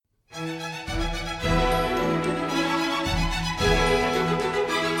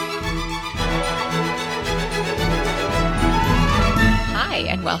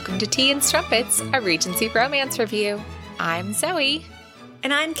and welcome to Tea and Strumpets, a Regency romance review. I'm Zoe.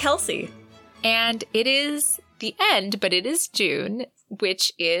 And I'm Kelsey. And it is the end, but it is June,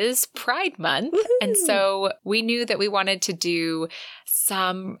 which is Pride Month. Woo-hoo. And so we knew that we wanted to do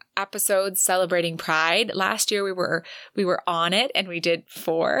some episodes celebrating Pride. Last year we were on it and we did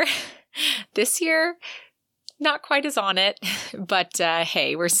 4. This year, not quite as on it, but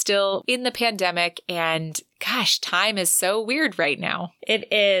hey, we're still in the pandemic and gosh, time is so weird right now.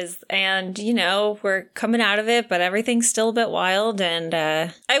 It is. And, we're coming out of it, but everything's still a bit wild. And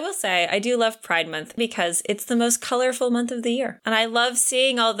I will say, I do love Pride Month because it's the most colorful month of the year. And I love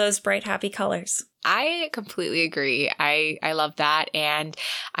seeing all those bright, happy colors. I completely agree. I love that. And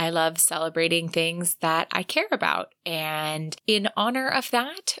I love celebrating things that I care about. And in honor of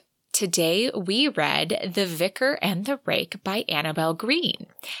that, today we read The Vicar and the Rake by Annabel Green.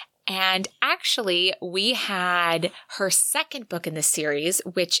 And actually, we had her second book in the series,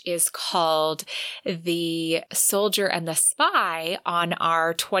 which is called The Soldier and the Spy, on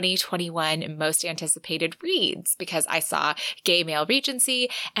our 2021 Most Anticipated Reads, because I saw Gay Male Regency,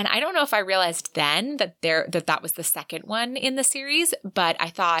 and I don't know if I realized then that that was the second one in the series, but I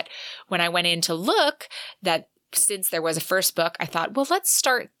thought when I went in to look that since there was a first book, I thought, well, let's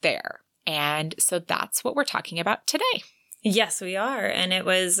start there. And so that's what we're talking about today. Yes, we are. And it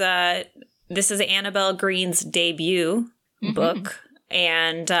was, this is Annabel Green's debut book.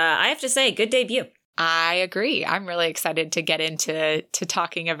 And I have to say, good debut. I agree. I'm really excited to get into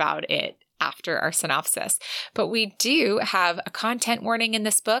talking about it after our synopsis. But we do have a content warning in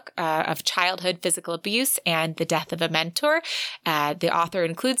this book of childhood physical abuse and the death of a mentor. The author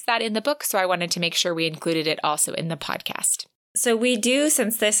includes that in the book, so I wanted to make sure we included it also in the podcast. So we do,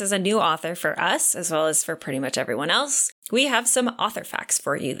 since this is a new author for us, as well as for pretty much everyone else, we have some author facts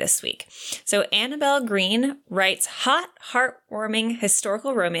for you this week. So Annabel Green writes hot, heartwarming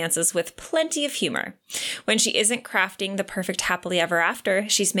historical romances with plenty of humor. When she isn't crafting the perfect happily ever after,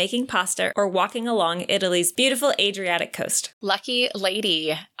 she's making pasta or walking along Italy's beautiful Adriatic coast. Lucky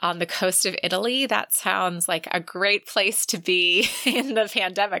lady on the coast of Italy. That sounds like a great place to be in the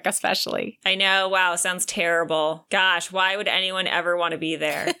pandemic, especially. I know. Wow. Sounds terrible. Gosh, why would anyone ever want to be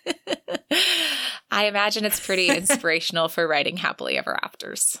there? I imagine it's pretty inspirational for writing happily ever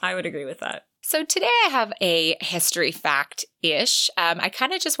afters. I would agree with that. So today I have a history fact-ish. I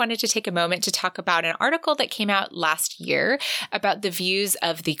kind of just wanted to take a moment to talk about an article that came out last year about the views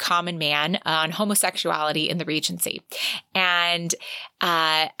of the common man on homosexuality in the Regency. And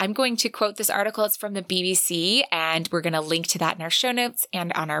I'm going to quote this article. It's from the BBC, and we're going to link to that in our show notes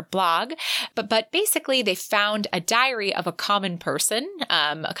and on our blog. But basically, they found a diary of a common person,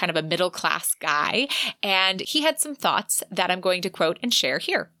 a kind of a middle-class guy, and he had some thoughts that I'm going to quote and share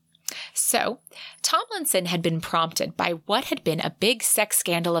here. So, Tomlinson had been prompted by what had been a big sex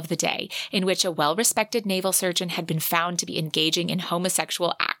scandal of the day, in which a well-respected naval surgeon had been found to be engaging in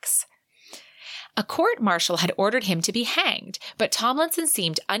homosexual acts. A court-martial had ordered him to be hanged, but Tomlinson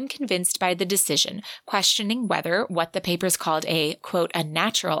seemed unconvinced by the decision, questioning whether what the papers called a, quote, a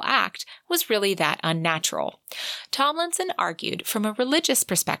natural act was really that unnatural. Tomlinson argued from a religious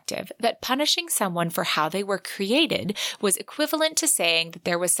perspective that punishing someone for how they were created was equivalent to saying that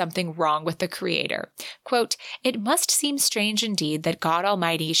there was something wrong with the Creator. Quote, it must seem strange indeed that God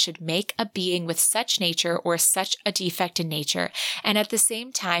Almighty should make a being with such nature or such a defect in nature, and at the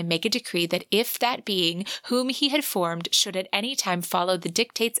same time make a decree that if that being whom he had formed should at any time follow the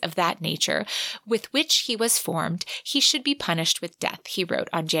dictates of that nature with which he was formed, he should be punished with death, he wrote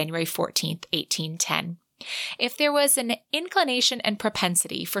on January 14th, 1810. If there was an inclination and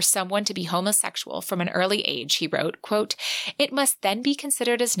propensity for someone to be homosexual from an early age, he wrote, quote, it must then be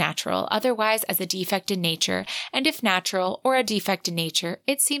considered as natural, otherwise as a defect in nature, and if natural or a defect in nature,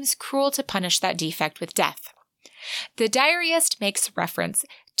 it seems cruel to punish that defect with death. The diarist makes reference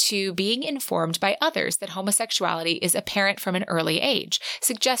to being informed by others that homosexuality is apparent from an early age,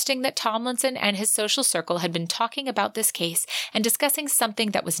 suggesting that Tomlinson and his social circle had been talking about this case and discussing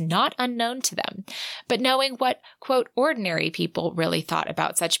something that was not unknown to them. But knowing what, quote, ordinary people really thought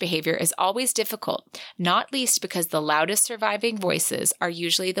about such behavior is always difficult, not least because the loudest surviving voices are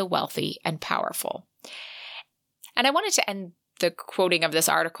usually the wealthy and powerful. And I wanted to end the quoting of this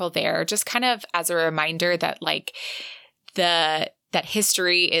article there, just kind of as a reminder that, like, the that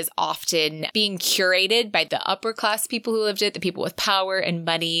history is often being curated by the upper class people who lived it, the people with power and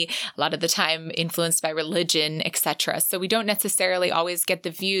money, a lot of the time influenced by religion, etc. So we don't necessarily always get the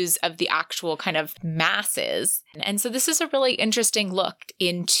views of the actual kind of masses. And so this is a really interesting look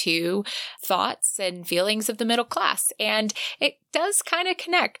into thoughts and feelings of the middle class. And it does kind of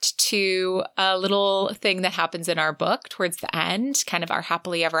connect to a little thing that happens in our book towards the end, kind of our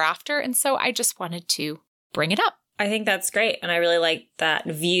happily ever after. And so I just wanted to bring it up. I think that's great. And I really like that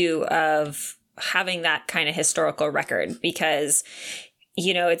view of having that kind of historical record because,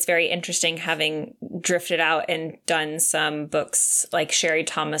 you know, it's very interesting having drifted out and done some books like Sherry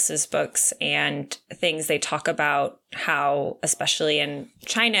Thomas's books and things. They talk about how, especially in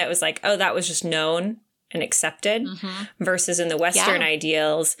China, it was like, oh, that was just known and accepted versus in the Western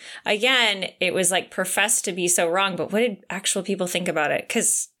ideals. Again, it was like professed to be so wrong, but what did actual people think about it?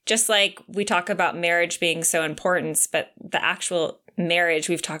 Because just like we talk about marriage being so important, but the actual marriage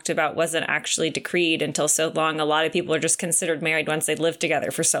we've talked about wasn't actually decreed until so long. A lot of people are just considered married once they lived together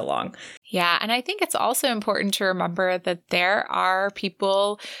for so long. Yeah. And I think it's also important to remember that there are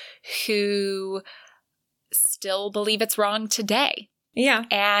people who still believe it's wrong today. Yeah.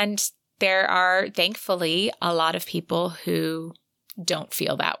 And there are, thankfully, a lot of people who don't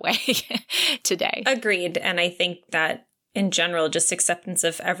feel that way today. Agreed. And I think that in general, just acceptance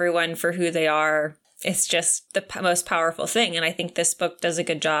of everyone for who they are is just the most powerful thing. And I think this book does a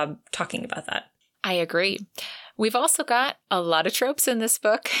good job talking about that. I agree. We've also got a lot of tropes in this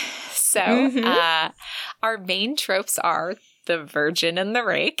book. So our main tropes are the virgin and the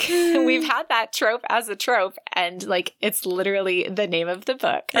rake. We've had that trope as a trope, and like it's literally the name of the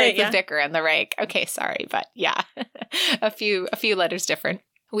book. Right, the vicar and the rake. Okay, sorry, but yeah, a few letters different.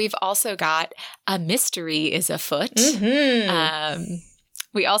 We've also got a mystery is afoot.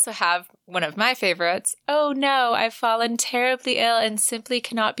 We also have one of my favorites. Oh no, I've fallen terribly ill and simply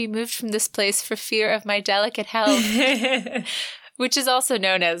cannot be moved from this place for fear of my delicate health. Which is also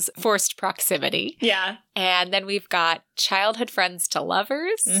known as forced proximity. Yeah. And then we've got childhood friends to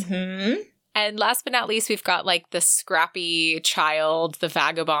lovers. And last but not least, we've got like the scrappy child, the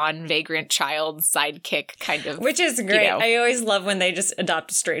vagabond, vagrant child sidekick kind of. Which is great. You know. I always love when they just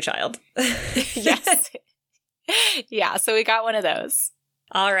adopt a stray child. Yes. Yeah, so we got one of those.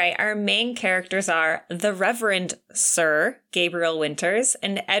 All right. Our main characters are the Reverend Sir Gabriel Winters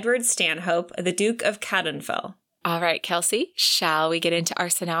and Edward Stanhope, the Duke of Cadenfell. All right, Kelsey, shall we get into our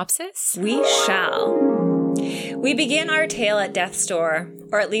synopsis? We shall. We begin our tale at death's door,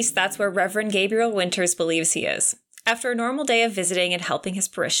 or at least that's where Reverend Gabriel Winters believes he is. After a normal day of visiting and helping his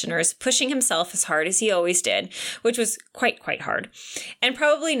parishioners, pushing himself as hard as he always did, which was quite hard, and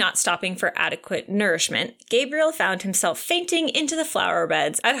probably not stopping for adequate nourishment, Gabriel found himself fainting into the flower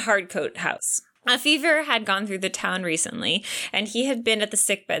beds at Hardcoat House. A fever had gone through the town recently, and he had been at the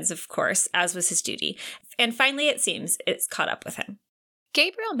sick beds, of course, as was his duty. And finally, it seems, it's caught up with him.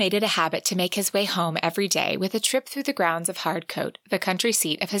 Gabriel made it a habit to make his way home every day with a trip through the grounds of Hardcoat, the country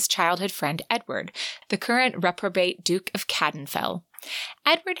seat of his childhood friend Edward, the current reprobate Duke of Cadenfell.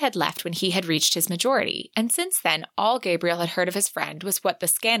 Edward had left when he had reached his majority, and since then all Gabriel had heard of his friend was what the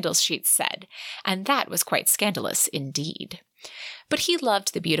scandal sheets said, and that was quite scandalous indeed. But he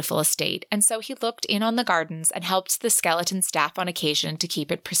loved the beautiful estate, and so he looked in on the gardens and helped the skeleton staff on occasion to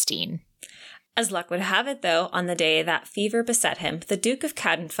keep it pristine. As luck would have it, though, on the day that fever beset him, the Duke of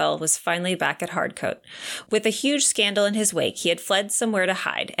Cadenfell was finally back at Hardcoat. With a huge scandal in his wake, he had fled somewhere to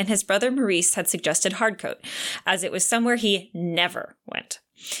hide, and his brother Maurice had suggested Hardcoat, as it was somewhere he never went.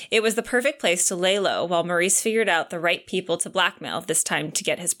 It was the perfect place to lay low while Maurice figured out the right people to blackmail this time to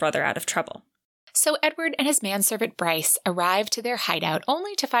get his brother out of trouble. So Edward and his manservant Bryce arrived to their hideout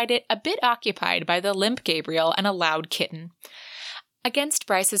only to find it a bit occupied by the limp Gabriel and a loud kitten. Against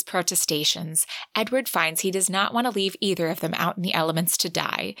Bryce's protestations, Edward finds he does not want to leave either of them out in the elements to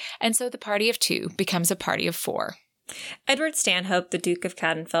die, and so the party of two becomes a party of four. Edward Stanhope, the Duke of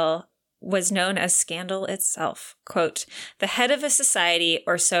Cadenfell, was known as scandal itself. Quote, the head of a society,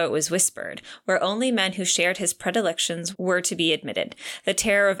 or so it was whispered, where only men who shared his predilections were to be admitted. The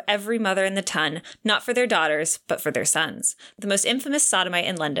terror of every mother in the ton, not for their daughters, but for their sons. The most infamous sodomite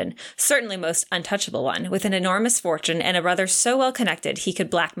in London, certainly most untouchable one, with an enormous fortune and a brother so well connected he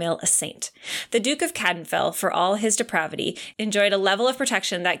could blackmail a saint. The Duke of Cadenfell, for all his depravity, enjoyed a level of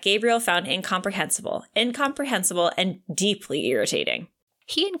protection that Gabriel found incomprehensible and deeply irritating.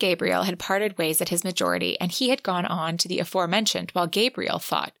 He and Gabriel had parted ways at his majority, and he had gone on to the aforementioned, while Gabriel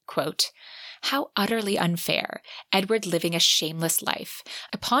thought, quote, how utterly unfair, Edward living a shameless life.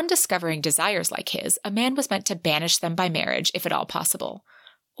 Upon discovering desires like his, a man was meant to banish them by marriage, if at all possible.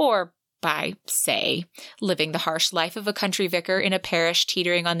 Or by, say, living the harsh life of a country vicar in a parish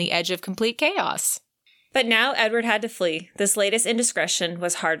teetering on the edge of complete chaos. But now Edward had to flee. This latest indiscretion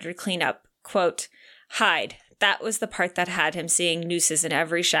was harder to clean up. Quote, hide. That was the part that had him seeing nooses in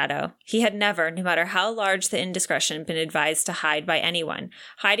every shadow. He had never, no matter how large the indiscretion, been advised to hide by anyone.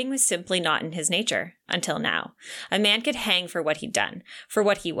 Hiding was simply not in his nature, until now. A man could hang for what he'd done, for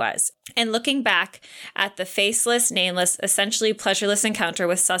what he was. And looking back at the faceless, nameless, essentially pleasureless encounter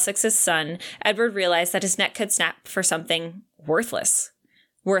with Sussex's son, Edward realized that his neck could snap for something worthless.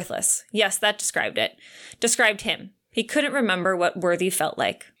 Worthless. Yes, that described it. Described him. He couldn't remember what worthy felt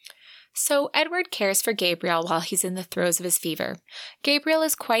like. So Edward cares for Gabriel while he's in the throes of his fever. Gabriel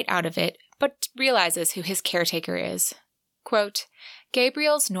is quite out of it, but realizes who his caretaker is. Quote,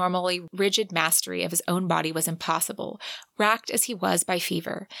 Gabriel's normally rigid mastery of his own body was impossible, racked as he was by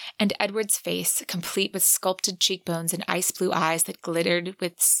fever, and Edward's face, complete with sculpted cheekbones and ice-blue eyes that glittered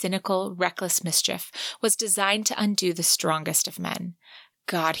with cynical, reckless mischief, was designed to undo the strongest of men.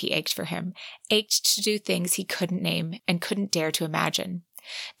 God, he ached for him, ached to do things he couldn't name and couldn't dare to imagine.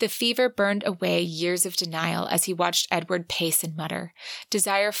 The fever burned away years of denial as he watched Edward pace and mutter.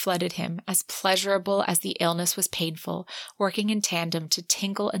 Desire flooded him, as pleasurable as the illness was painful, working in tandem to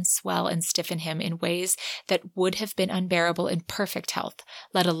tingle and swell and stiffen him in ways that would have been unbearable in perfect health,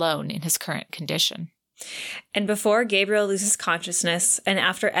 let alone in his current condition. And before Gabriel loses consciousness, and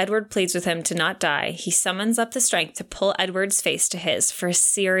after Edward pleads with him to not die, he summons up the strength to pull Edward's face to his for a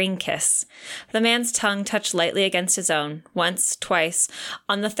searing kiss. The man's tongue touched lightly against his own, once, twice.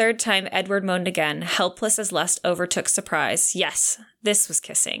 On the third time, Edward moaned again, helpless as lust overtook surprise. Yes, this was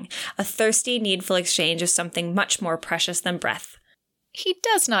kissing, a thirsty, needful exchange of something much more precious than breath. He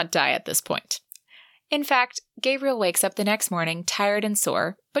does not die at this point. In fact, Gabriel wakes up the next morning tired and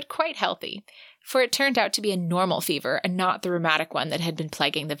sore, but quite healthy, for it turned out to be a normal fever and not the rheumatic one that had been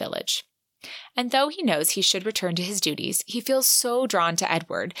plaguing the village. And though he knows he should return to his duties, he feels so drawn to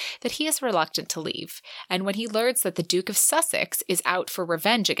Edward that he is reluctant to leave, and when he learns that the Duke of Sussex is out for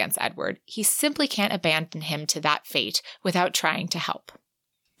revenge against Edward, he simply can't abandon him to that fate without trying to help.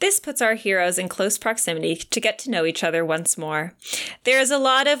 This puts our heroes in close proximity to get to know each other once more. There is a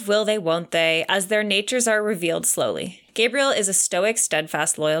lot of will they, won't they, as their natures are revealed slowly. Gabriel is a stoic,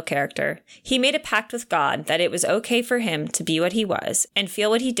 steadfast, loyal character. He made a pact with God that it was okay for him to be what he was and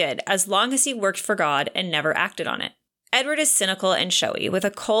feel what he did as long as he worked for God and never acted on it. Edward is cynical and showy, with a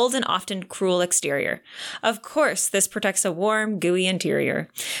cold and often cruel exterior. Of course, this protects a warm, gooey interior,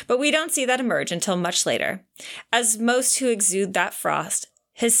 but we don't see that emerge until much later. As most who exude that frost,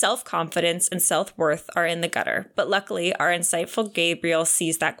 his self-confidence and self-worth are in the gutter, but luckily our insightful Gabriel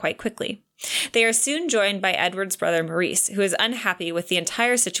sees that quite quickly. They are soon joined by Edward's brother Maurice, who is unhappy with the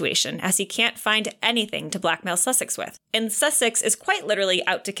entire situation as he can't find anything to blackmail Sussex with. And Sussex is quite literally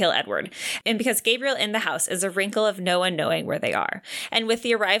out to kill Edward, and because Gabriel in the house is a wrinkle of no one knowing where they are. And with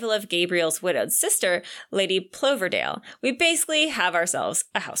the arrival of Gabriel's widowed sister, Lady Ploverdale, we basically have ourselves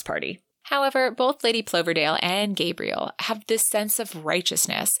a house party. However, both Lady Ploverdale and Gabriel have this sense of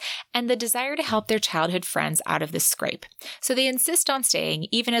righteousness and the desire to help their childhood friends out of this scrape. So they insist on staying,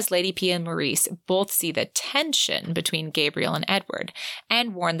 even as Lady P and Maurice both see the tension between Gabriel and Edward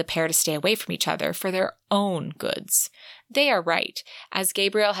and warn the pair to stay away from each other for their own goods. They are right, as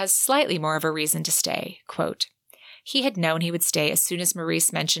Gabriel has slightly more of a reason to stay. Quote, he had known he would stay as soon as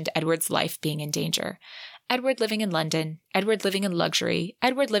Maurice mentioned Edward's life being in danger. Edward living in London, Edward living in luxury,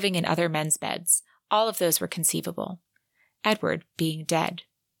 Edward living in other men's beds. All of those were conceivable. Edward, being dead,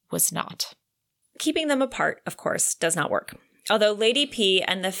 was not. Keeping them apart, of course, does not work. Although Lady P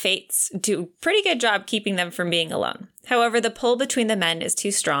and the Fates do a pretty good job keeping them from being alone. However, the pull between the men is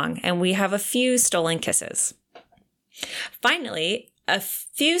too strong, and we have a few stolen kisses. Finally, a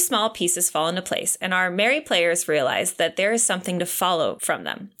few small pieces fall into place, and our merry players realize that there is something to follow from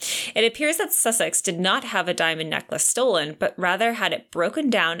them. It appears that Sussex did not have a diamond necklace stolen, but rather had it broken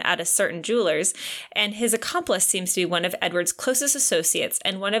down at a certain jeweler's, and his accomplice seems to be one of Edward's closest associates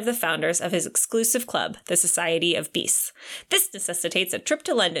and one of the founders of his exclusive club, the Society of Beasts. This necessitates a trip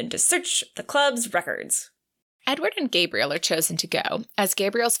to London to search the club's records. Edward and Gabriel are chosen to go, as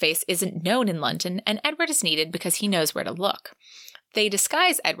Gabriel's face isn't known in London, and Edward is needed because he knows where to look. They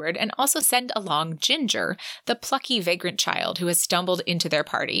disguise Edward and also send along Ginger, the plucky vagrant child who has stumbled into their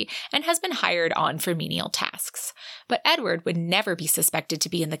party and has been hired on for menial tasks. But Edward would never be suspected to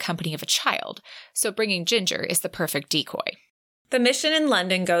be in the company of a child, so bringing Ginger is the perfect decoy. The mission in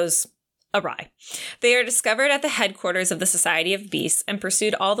London goes awry. They are discovered at the headquarters of the Society of Beasts and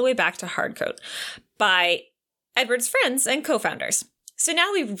pursued all the way back to Hardcote by Edward's friends and co-founders. So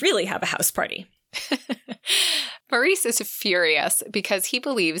now we really have a house party. Maurice is furious because he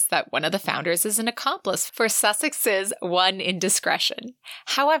believes that one of the founders is an accomplice for Sussex's one indiscretion.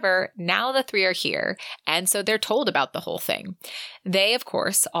 However, now the three are here, and so they're told about the whole thing. They, of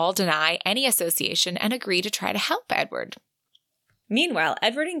course, all deny any association and agree to try to help Edward. Meanwhile,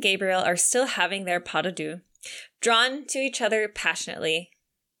 Edward and Gabriel are still having their pas de deux, drawn to each other passionately,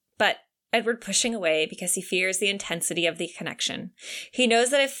 but Edward pushing away because he fears the intensity of the connection. He knows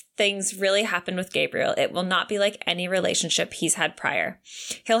that if things really happen with Gabriel, it will not be like any relationship he's had prior.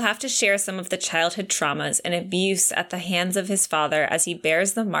 He'll have to share some of the childhood traumas and abuse at the hands of his father as he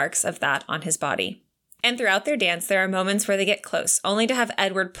bears the marks of that on his body. And throughout their dance, there are moments where they get close, only to have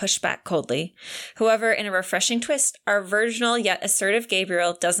Edward push back coldly. However, in a refreshing twist, our virginal yet assertive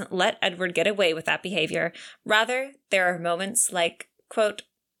Gabriel doesn't let Edward get away with that behavior. Rather, there are moments like, quote,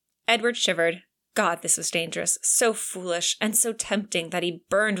 Edward shivered. God, this was dangerous, so foolish, and so tempting that he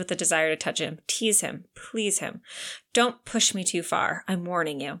burned with the desire to touch him, tease him, please him. Don't push me too far, I'm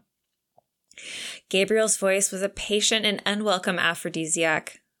warning you. Gabriel's voice was a patient and unwelcome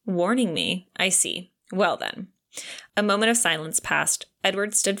aphrodisiac. Warning me? I see. Well then. A moment of silence passed.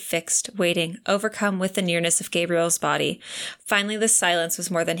 Edward stood fixed, waiting, overcome with the nearness of Gabriel's body. Finally, the silence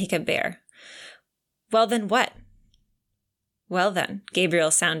was more than he could bear. Well then what? Well then, Gabriel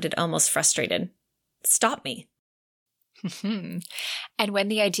sounded almost frustrated. Stop me. And when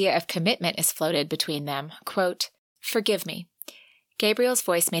the idea of commitment is floated between them, quote, forgive me. Gabriel's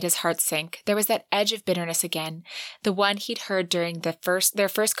voice made his heart sink. There was that edge of bitterness again, the one he'd heard during their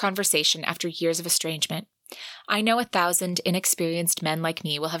first conversation after years of estrangement. I know 1,000 inexperienced men like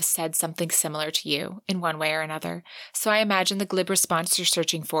me will have said something similar to you, in one way or another, so I imagine the glib response you're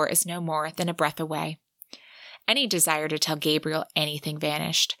searching for is no more than a breath away. Any desire to tell Gabriel anything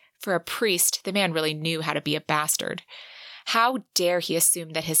vanished. For a priest, the man really knew how to be a bastard. How dare he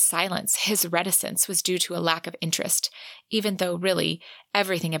assume that his silence, his reticence, was due to a lack of interest, even though, really,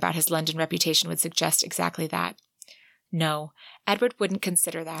 everything about his London reputation would suggest exactly that. No, Edward wouldn't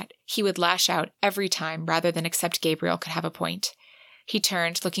consider that. He would lash out every time rather than accept Gabriel could have a point. He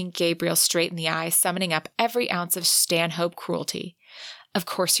turned, looking Gabriel straight in the eye, summoning up every ounce of Stanhope cruelty. Of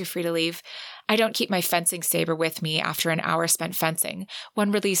course you're free to leave. I don't keep my fencing saber with me after an hour spent fencing.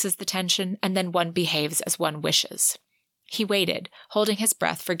 One releases the tension, and then one behaves as one wishes. He waited, holding his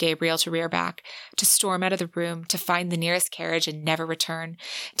breath for Gabriel to rear back, to storm out of the room, to find the nearest carriage and never return,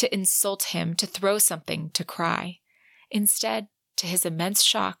 to insult him, to throw something, to cry. Instead, to his immense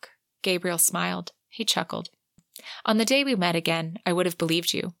shock, Gabriel smiled. He chuckled. On the day we met again, I would have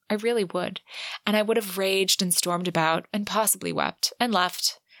believed you. I really would. And I would have raged and stormed about, and possibly wept, and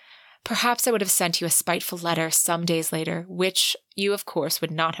left. Perhaps I would have sent you a spiteful letter some days later, which you, of course,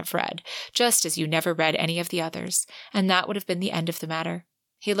 would not have read, just as you never read any of the others, and that would have been the end of the matter.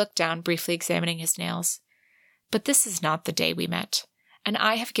 He looked down, briefly examining his nails. But this is not the day we met. And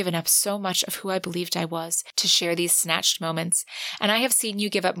I have given up so much of who I believed I was to share these snatched moments, and I have seen you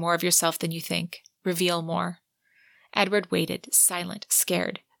give up more of yourself than you think, reveal more. Edward waited, silent,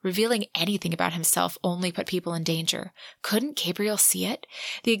 scared. Revealing anything about himself only put people in danger. Couldn't Gabriel see it?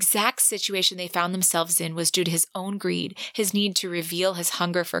 The exact situation they found themselves in was due to his own greed, his need to reveal his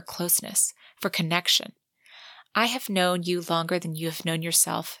hunger for closeness, for connection. I have known you longer than you have known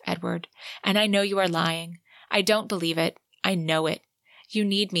yourself, Edward, and I know you are lying. I don't believe it. I know it. You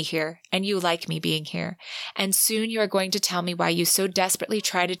need me here, and you like me being here, and soon you are going to tell me why you so desperately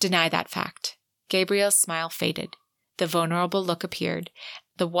try to deny that fact. Gabriel's smile faded. The vulnerable look appeared,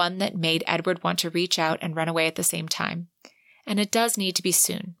 the one that made Edward want to reach out and run away at the same time. And it does need to be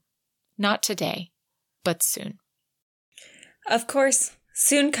soon. Not today, but soon. Of course,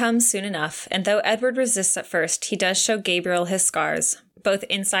 soon comes soon enough, and though Edward resists at first, he does show Gabriel his scars, both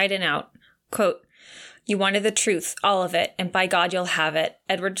inside and out. Quote, you wanted the truth, all of it, and by God you'll have it.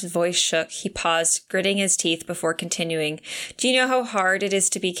 Edward's voice shook. He paused, gritting his teeth before continuing. Do you know how hard it is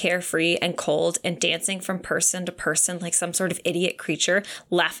to be carefree and cold and dancing from person to person like some sort of idiot creature,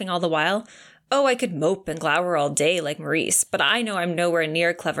 laughing all the while? Oh, I could mope and glower all day like Maurice, but I know I'm nowhere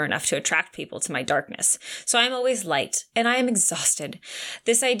near clever enough to attract people to my darkness. So I'm always light, and I am exhausted.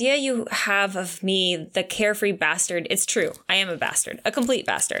 This idea you have of me, the carefree bastard, it's true. I am a bastard, a complete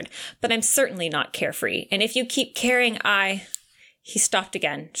bastard, but I'm certainly not carefree. And if you keep caring, He stopped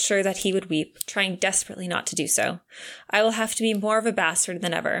again, sure that he would weep, trying desperately not to do so. I will have to be more of a bastard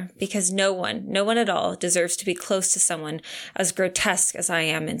than ever, because no one at all deserves to be close to someone as grotesque as I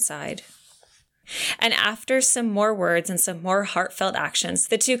am inside. And after some more words and some more heartfelt actions,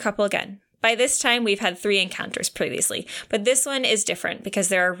 the two couple again. By this time, we've had 3 encounters previously, but this one is different because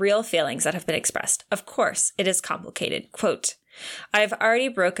there are real feelings that have been expressed. Of course, it is complicated. Quote, I have already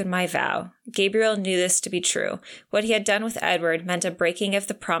broken my vow. Gabriel knew this to be true. What he had done with Edward meant a breaking of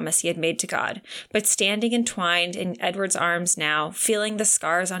the promise he had made to God. But standing entwined in Edward's arms now, feeling the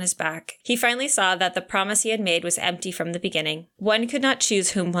scars on his back, he finally saw that the promise he had made was empty from the beginning. One could not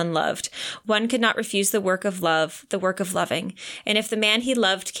choose whom one loved. One could not refuse the work of love, the work of loving. And if the man he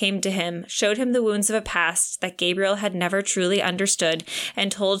loved came to him, showed him the wounds of a past that Gabriel had never truly understood,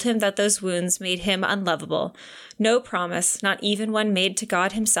 and told him that those wounds made him unlovable, no promise, not even one made to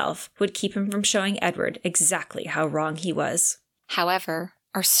God himself, would keep him from showing Edward exactly how wrong he was. However,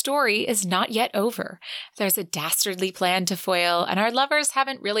 our story is not yet over. There's a dastardly plan to foil, and our lovers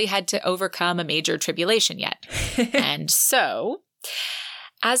haven't really had to overcome a major tribulation yet. And so,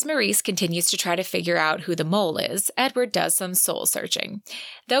 as Maurice continues to try to figure out who the mole is, Edward does some soul searching.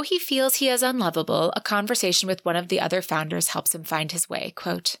 Though he feels he is unlovable, a conversation with one of the other founders helps him find his way.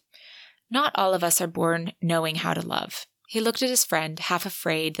 Quote, "Not all of us are born knowing how to love." He looked at his friend, half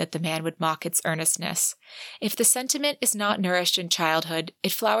afraid that the man would mock its earnestness. If the sentiment is not nourished in childhood,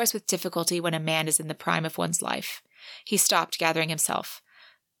 it flowers with difficulty when a man is in the prime of one's life. He stopped, gathering himself.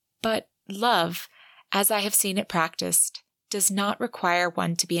 But love, as I have seen it practiced, does not require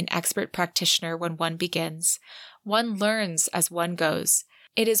one to be an expert practitioner when one begins. One learns as one goes.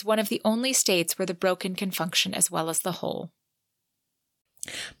 It is one of the only states where the broken can function as well as the whole.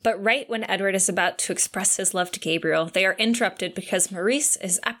 But right when Edward is about to express his love to Gabriel, they are interrupted because Maurice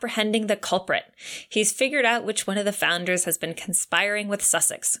is apprehending the culprit. He's figured out which one of the founders has been conspiring with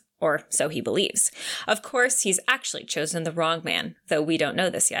Sussex, or so he believes. Of course, he's actually chosen the wrong man, though we don't know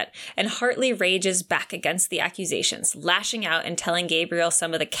this yet, and Hartley rages back against the accusations, lashing out and telling Gabriel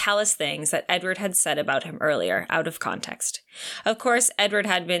some of the callous things that Edward had said about him earlier, out of context. Of course, Edward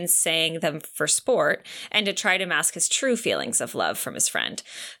had been saying them for sport, and to try to mask his true feelings of love from his friend.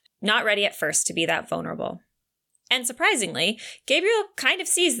 Not ready at first to be that vulnerable. And surprisingly, Gabriel kind of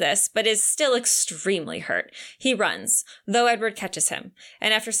sees this, but is still extremely hurt. He runs, though Edward catches him.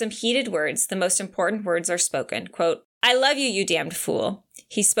 And after some heated words, the most important words are spoken. Quote, "I love you, you damned fool."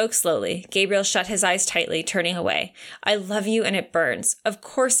 He spoke slowly. Gabriel shut his eyes tightly, turning away. "I love you and it burns. Of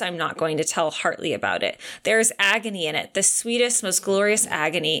course I'm not going to tell Hartley about it. There is agony in it, the sweetest, most glorious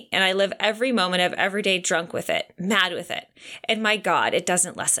agony, and I live every moment of every day drunk with it, mad with it. And my God, it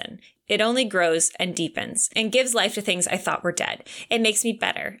doesn't lessen. It only grows and deepens and gives life to things I thought were dead. It makes me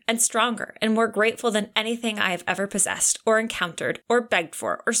better and stronger and more grateful than anything I have ever possessed or encountered or begged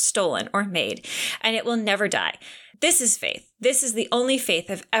for or stolen or made. And it will never die. This is faith. This is the only faith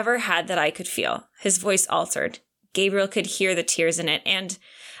I've ever had that I could feel." His voice altered. Gabriel could hear the tears in it, and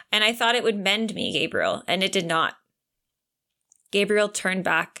I thought it would mend me, Gabriel, and it did not. Gabriel turned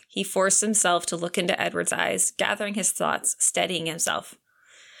back. He forced himself to look into Edward's eyes, gathering his thoughts, steadying himself.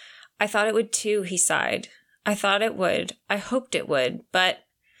 "I thought it would too," he sighed. "I thought it would. I hoped it would. But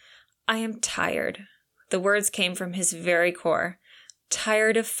I am tired." The words came from his very core.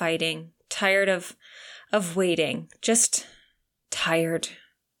 Tired of fighting. Tired of waiting. Just tired.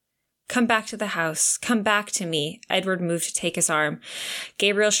 "Come back to the house. Come back to me." Edward moved to take his arm.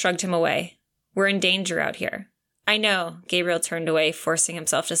 Gabriel shrugged him away. "We're in danger out here." "I know." Gabriel turned away, forcing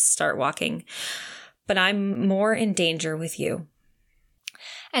himself to start walking. "But I'm more in danger with you."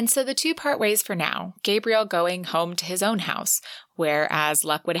 And so the two part ways for now, Gabriel going home to his own house, where, as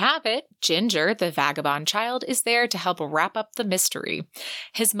luck would have it, Ginger, the vagabond child, is there to help wrap up the mystery.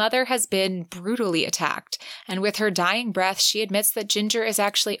 His mother has been brutally attacked, and with her dying breath, she admits that Ginger is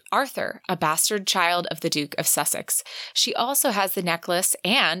actually Arthur, a bastard child of the Duke of Sussex. She also has the necklace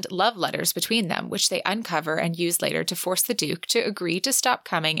and love letters between them, which they uncover and use later to force the Duke to agree to stop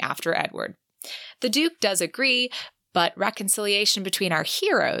coming after Edward. The Duke does agree, but reconciliation between our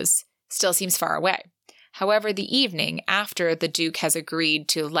heroes still seems far away. However, the evening after the Duke has agreed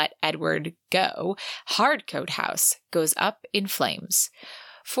to let Edward go, Hardcoat House goes up in flames.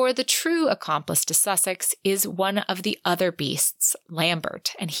 For the true accomplice to Sussex is one of the other beasts,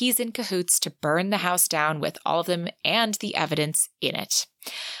 Lambert, and he's in cahoots to burn the house down with all of them and the evidence in it.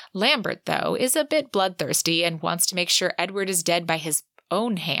 Lambert, though, is a bit bloodthirsty and wants to make sure Edward is dead by his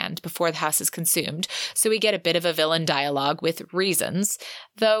own hand before the house is consumed, so we get a bit of a villain dialogue with reasons,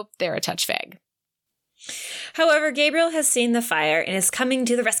 though they're a touch vague. However, Gabriel has seen the fire and is coming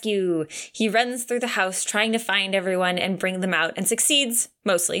to the rescue. He runs through the house trying to find everyone and bring them out and succeeds,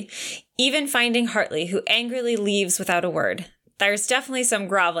 mostly, even finding Hartley, who angrily leaves without a word. There's definitely some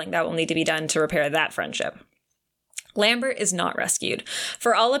groveling that will need to be done to repair that friendship. Lambert is not rescued.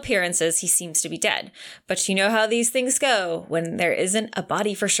 For all appearances, he seems to be dead. But you know how these things go when there isn't a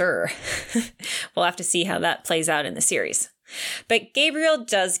body for sure. We'll have to see how that plays out in the series. But Gabriel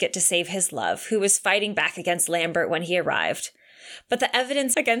does get to save his love, who was fighting back against Lambert when he arrived. But the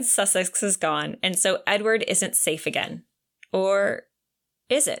evidence against Sussex is gone, and so Edward isn't safe again. Or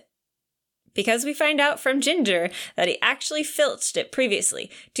is it? Because we find out from Ginger that he actually filched it previously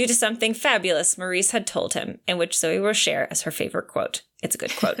due to something fabulous Maurice had told him, and which Zoe will share as her favorite quote. It's a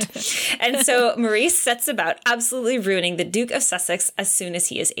good quote. And so Maurice sets about absolutely ruining the Duke of Sussex as soon as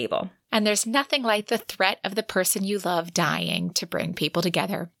he is able. And there's nothing like the threat of the person you love dying to bring people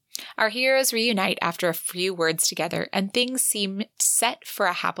together. Our heroes reunite after a few words together, and things seem set for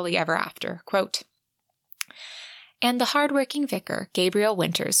a happily ever after. Quote, "And the hard-working vicar, Gabriel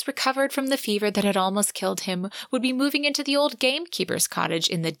Winters, recovered from the fever that had almost killed him, would be moving into the old gamekeeper's cottage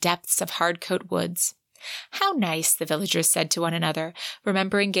in the depths of Hardcote Woods. How nice," the villagers said to one another,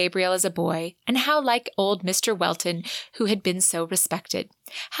 remembering Gabriel as a boy, and how like old Mr. Welton, who had been so respected.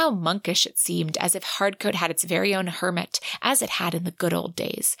 How monkish it seemed, as if Hardcote had its very own hermit, as it had in the good old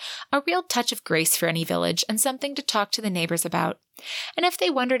days. A real touch of grace for any village, and something to talk to the neighbors about. And if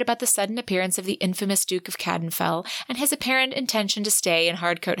they wondered about the sudden appearance of the infamous Duke of Cadenfell, and his apparent intention to stay in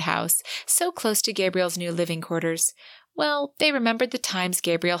Hardcote House, so close to Gabriel's new living quarters, well, they remembered the times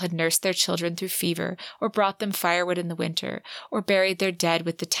Gabriel had nursed their children through fever, or brought them firewood in the winter, or buried their dead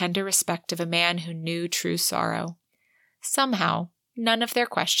with the tender respect of a man who knew true sorrow. Somehow, none of their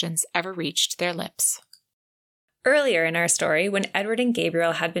questions ever reached their lips. Earlier in our story, when Edward and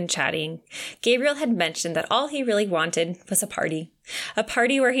Gabriel had been chatting, Gabriel had mentioned that all he really wanted was a party. A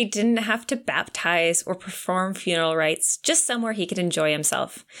party where he didn't have to baptize or perform funeral rites, just somewhere he could enjoy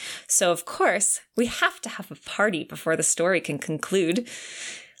himself. So, of course, we have to have a party before the story can conclude.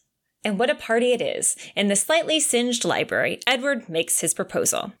 And what a party it is. In the slightly singed library, Edward makes his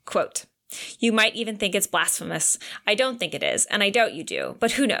proposal. Quote, "You might even think it's blasphemous. I don't think it is, and I doubt you do,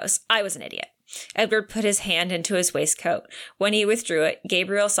 but who knows? I was an idiot." Edward put his hand into his waistcoat. When he withdrew it,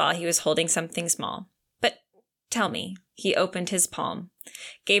 Gabriel saw he was holding something small. "But tell me." He opened his palm.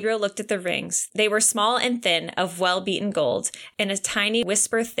 Gabriel looked at the rings. They were small and thin, of well-beaten gold, and a tiny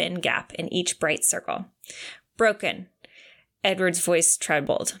whisper-thin gap in each bright circle. "Broken." Edward's voice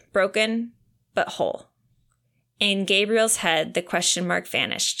trembled. "Broken, but whole." In Gabriel's head, the question mark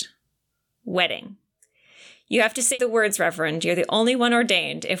vanished. "Wedding." "You have to say the words, Reverend. You're the only one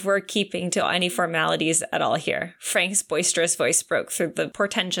ordained, if we're keeping to any formalities at all here." Frank's boisterous voice broke through the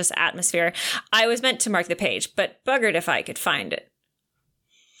portentous atmosphere. "I was meant to mark the page, but buggered if I could find it."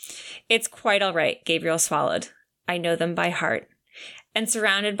 "It's quite all right," Gabriel swallowed. "I know them by heart." And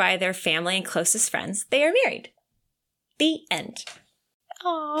surrounded by their family and closest friends, they are married. The end.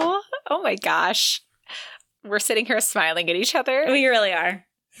 Aww. Oh my gosh. We're sitting here smiling at each other. We really are.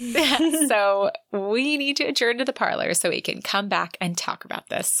 So we need to adjourn to the parlor so we can come back and talk about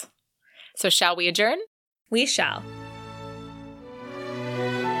this. So shall we adjourn? We shall.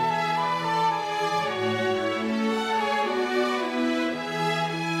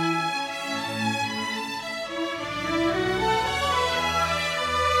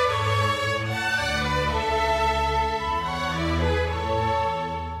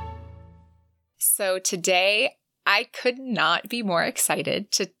 So today, I could not be more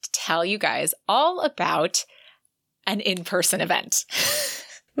excited to tell you guys all about an in-person event.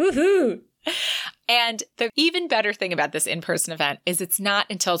 Woohoo! And the even better thing about this in-person event is it's not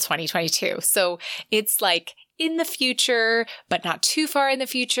until 2022. So it's like in the future, but not too far in the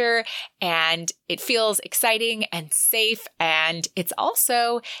future. And it feels exciting and safe. And it's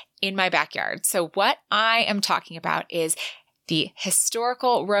also in my backyard. So what I am talking about is the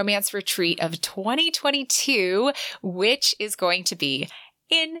Historical Romance Retreat of 2022, which is going to be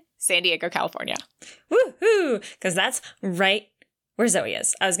in San Diego, California. Woohoo! Because that's right where Zoe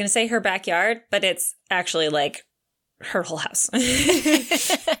is. I was going to say her backyard, but it's actually like her whole house.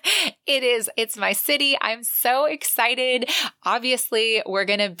 It is. It's my city. I'm so excited. Obviously, we're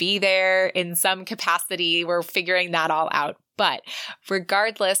going to be there in some capacity. We're figuring that all out. But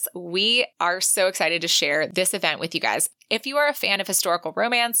regardless, we are so excited to share this event with you guys. If you are a fan of historical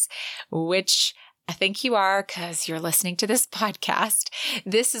romance, which I think you are because you're listening to this podcast,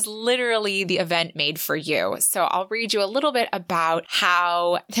 this is literally the event made for you. So I'll read you a little bit about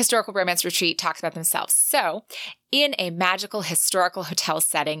how Historical Romance Retreat talks about themselves. So in a magical historical hotel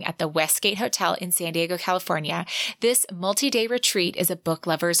setting at the Westgate Hotel in San Diego, California, this multi-day retreat is a book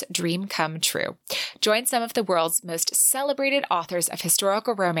lover's dream come true. Join some of the world's most celebrated authors of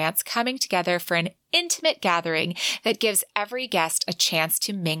historical romance coming together for an intimate gathering that gives every guest a chance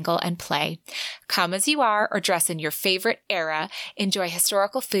to mingle and play. Come as you are or dress in your favorite era, enjoy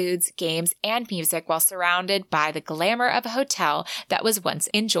historical foods, games, and music while surrounded by the glamour of a hotel that was once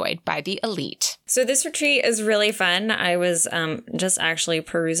enjoyed by the elite. So this retreat is really fun. I was just actually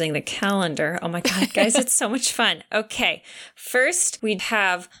perusing the calendar. Oh my God, guys, it's so much fun. Okay. First, we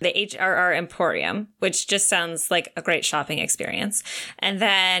have the HRR Emporium, which just sounds like a great shopping experience. And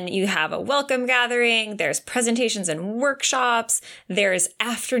then you have a welcome gathering. There's presentations and workshops. There's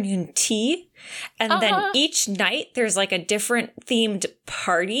afternoon tea. And then each night there's like a different themed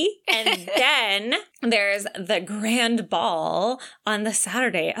party. And then there's the grand ball on the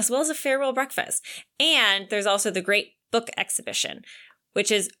Saturday, as well as a farewell breakfast. And there's also the great book exhibition,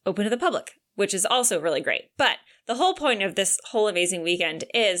 which is open to the public, which is also really great. But the whole point of this whole amazing weekend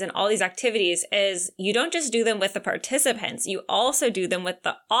is, and all these activities, is you don't just do them with the participants, you also do them with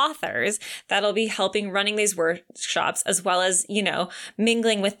the authors that'll be helping running these workshops, as well as, you know,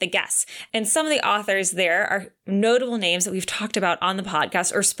 mingling with the guests. And some of the authors there are notable names that we've talked about on the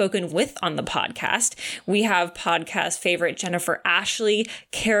podcast or spoken with on the podcast. We have podcast favorite Jennifer Ashley,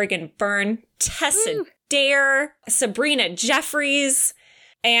 Kerrigan Byrne, Tessa Dare, Sabrina Jeffries,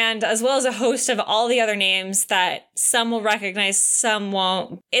 and as well as a host of all the other names that some will recognize, some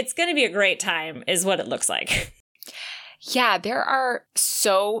won't. It's going to be a great time, is what it looks like. Yeah, there are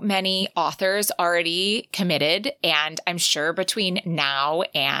so many authors already committed, and I'm sure between now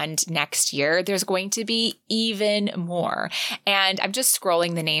and next year, there's going to be even more. And I'm just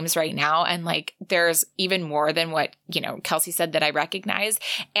scrolling the names right now, and like, there's even more than what, you know, Kelsey said that I recognize.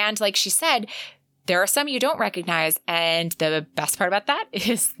 And like she said, there are some you don't recognize. And the best part about that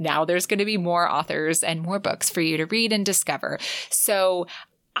is now there's going to be more authors and more books for you to read and discover. So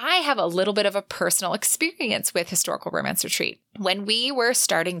I have a little bit of a personal experience with Historical Romance Retreat. When we were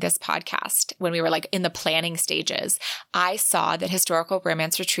starting this podcast, when we were like in the planning stages, I saw that Historical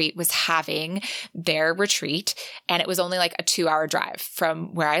Romance Retreat was having their retreat, and it was only like a 2-hour drive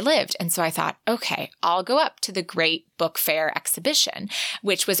from where I lived. And so I thought, okay, I'll go up to the Great Book Fair exhibition,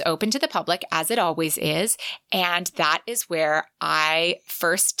 which was open to the public, as it always is. And that is where I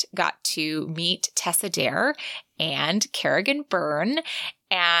first got to meet Tessa Dare and Kerrigan Byrne.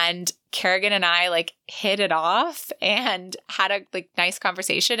 And Kerrigan and I like hit it off and had a like nice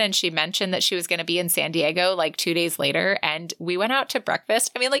conversation. And she mentioned that she was going to be in San Diego like 2 days later. And we went out to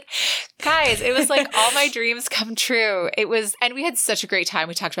breakfast. I mean, like, guys, it was like all my dreams come true. It was, and we had such a great time.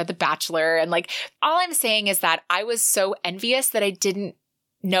 We talked about The Bachelor. And like, all I'm saying is that I was so envious that I didn't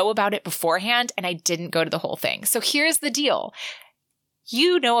know about it beforehand and I didn't go to the whole thing. So here's the deal.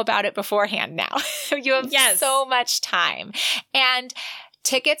 You know about it beforehand now. You have so much time. And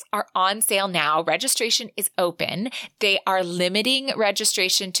tickets are on sale now. Registration is open. They are limiting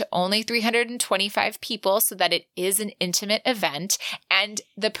registration to only 325 people so that it is an intimate event. And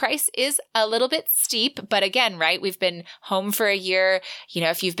the price is a little bit steep, but again, right, we've been home for a year. You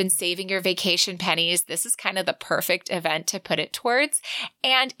know, if you've been saving your vacation pennies, this is kind of the perfect event to put it towards.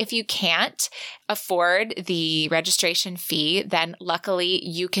 And if you can't afford the registration fee, then luckily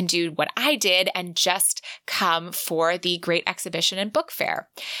you can do what I did and just come for the Great Exhibition and Book Fair.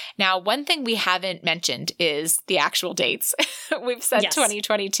 Now, one thing we haven't mentioned is the actual dates. We've said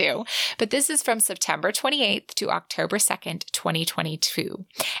 2022, but this is from September 28th to October 2nd, 2022.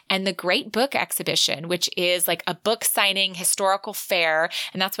 And the Great Book Exhibition, which is like a book signing historical fair,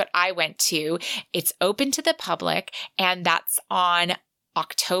 and that's what I went to. It's open to the public, and that's on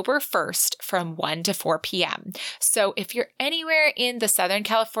October 1st from 1 to 4 p.m. So if you're anywhere in the Southern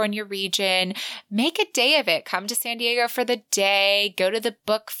California region, make a day of it. Come to San Diego for the day, go to the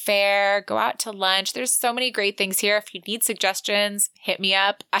book fair, go out to lunch. There's so many great things here. If you need suggestions, hit me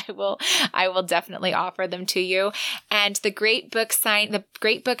up. I will definitely offer them to you. And the Great Book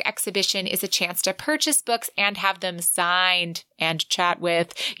Exhibition is a chance to purchase books and have them signed and chat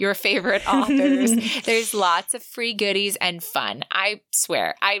with your favorite authors. There's lots of free goodies and fun. I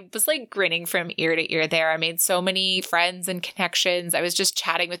swear, I was like grinning from ear to ear there. I made so many friends and connections. I was just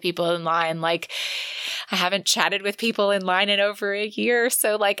chatting with people in line. Like, I haven't chatted with people in line in over a year.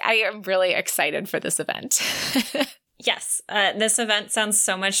 So like, I am really excited for this event. Yes, this event sounds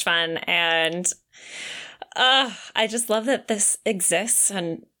so much fun. And I just love that this exists.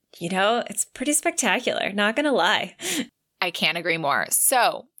 And, you know, it's pretty spectacular. Not going to lie. I can't agree more.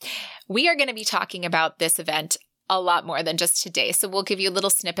 So we are going to be talking about this event a lot more than just today. So we'll give you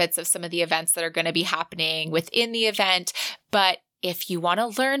little snippets of some of the events that are going to be happening within the event. But if you want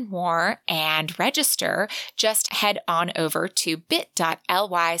to learn more and register, just head on over to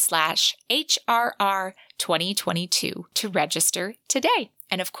bit.ly/HRR2022 to register today.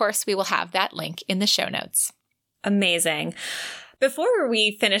 And of course, we will have that link in the show notes. Amazing. Before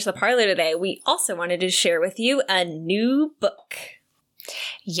we finish the parlor today, we also wanted to share with you a new book.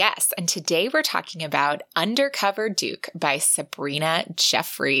 Yes, and today we're talking about Undercover Duke by Sabrina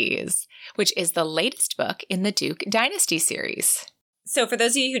Jeffries, which is the latest book in the Duke Dynasty series. So for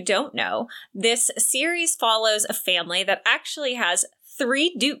those of you who don't know, this series follows a family that actually has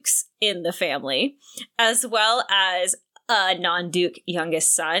 3 dukes in the family, as well as a non-duke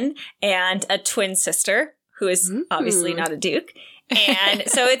youngest son and a twin sister who is obviously not a duke. And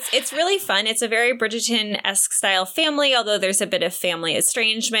so it's really fun. It's a very Bridgerton-esque style family, although there's a bit of family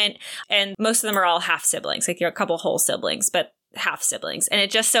estrangement. And most of them are all half siblings, like you're a couple whole siblings, but half siblings. And it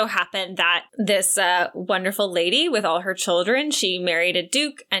just so happened that this wonderful lady with all her children, she married a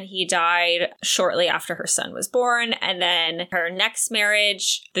duke and he died shortly after her son was born. And then her next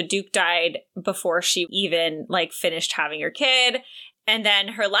marriage, the duke died before she even finished having her kid. And then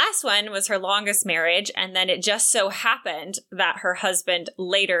her last one was her longest marriage. And then it just so happened that her husband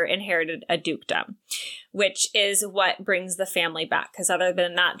later inherited a dukedom, which is what brings the family back. Because other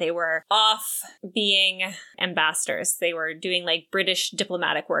than that, they were off being ambassadors. They were doing British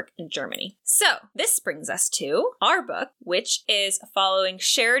diplomatic work in Germany. So this brings us to our book, which is following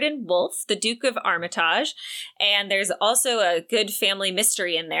Sheridan Wolfe, the Duke of Armitage. And there's also a good family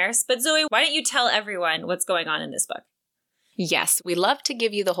mystery in there. But Zoe, why don't you tell everyone what's going on in this book? Yes, we love to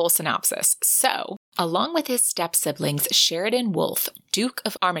give you the whole synopsis. So, along with his step-siblings, Sheridan Wolfe, Duke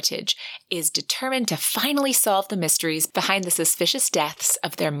of Armitage, is determined to finally solve the mysteries behind the suspicious deaths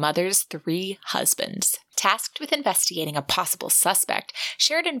of their mother's 3 husbands. Tasked with investigating a possible suspect,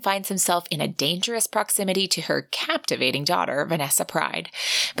 Sheridan finds himself in a dangerous proximity to her captivating daughter, Vanessa Pride.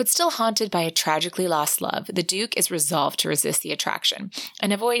 But still haunted by a tragically lost love, the Duke is resolved to resist the attraction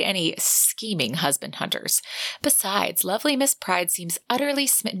and avoid any scheming husband hunters. Besides, lovely Miss Pride seems utterly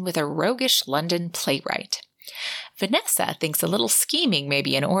smitten with a roguish London playwright. Vanessa thinks a little scheming may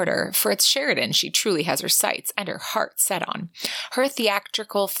be in order, for it's Sheridan she truly has her sights and her heart set on. Her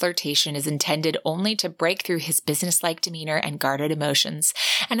theatrical flirtation is intended only to break through his businesslike demeanor and guarded emotions,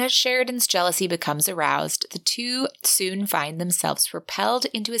 and as Sheridan's jealousy becomes aroused, the two soon find themselves propelled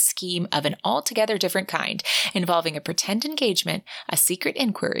into a scheme of an altogether different kind, involving a pretend engagement, a secret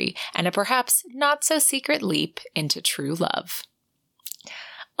inquiry, and a perhaps not-so-secret leap into true love.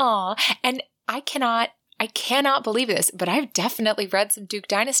 Aw, and I cannot believe this, but I've definitely read some Duke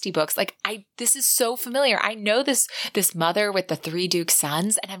Dynasty books. This is so familiar. I know this mother with the 3 Duke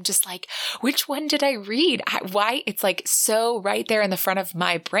sons, and I'm just like, which one did I read? Why? It's so right there in the front of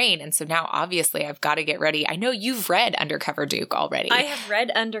my brain. And so now obviously I've got to get ready. I know you've read Undercover Duke already. I have read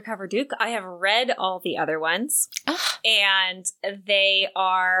Undercover Duke. I have read all the other ones. And they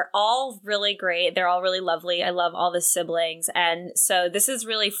are all really great. They're all really lovely. I love all the siblings. And so this is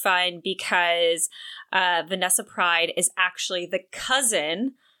really fun because Vanessa Pride is actually the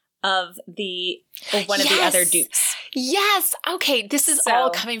cousin of one of the other dukes. Yes. Okay. This is all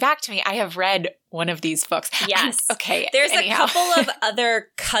coming back to me. I have read one of these books. Yes. Okay. There's a couple of other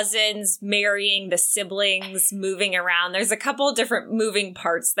cousins marrying the siblings, moving around. There's a couple of different moving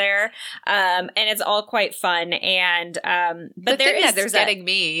parts there. And it's all quite fun. And, but there's getting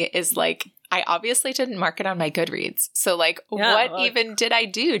me is I obviously didn't mark it on my Goodreads. So what even did I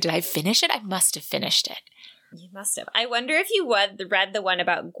do? Did I finish it? I must have finished it. You must have. I wonder if you read the one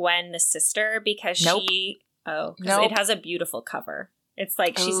about Gwen, the sister, because it has a beautiful cover. It's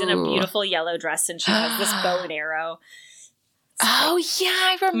she's in a beautiful yellow dress and she has this bow and arrow. Oh, yeah,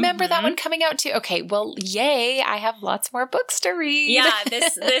 I remember that one coming out too. Okay, well, yay, I have lots more books to read. Yeah,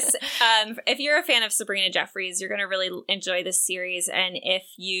 this if you're a fan of Sabrina Jeffries, you're going to really enjoy this series. And if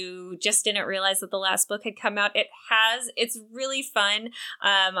you just didn't realize that the last book had come out, it's really fun.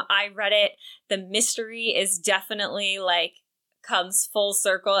 I read it. The mystery is definitely comes full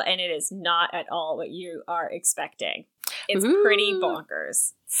circle, and it is not at all what you are expecting. It's pretty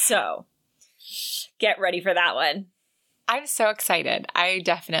bonkers. So get ready for that one. I'm so excited. I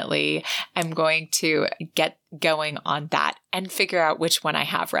definitely am going to get going on that and figure out which one I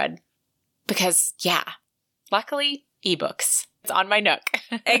have read. Because, luckily, ebooks. It's on my Nook.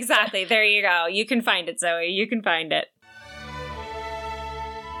 Exactly. There you go. You can find it, Zoe. You can find it.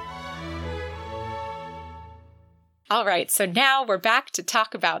 All right. So now we're back to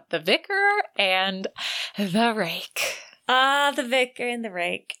talk about the Vicar and the Rake. The Vicar and the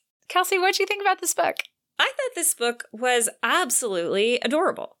Rake. Kelsey, what'd you think about this book? I thought this book was absolutely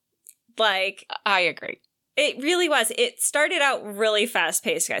adorable. I agree. It really was. It started out really fast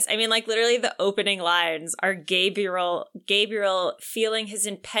paced, guys. I mean, like literally the opening lines are Gabriel feeling his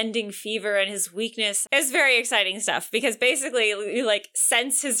impending fever and his weakness. It's very exciting stuff because basically you like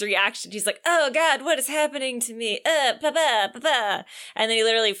sense his reaction. He's like, oh God, what is happening to me? And then he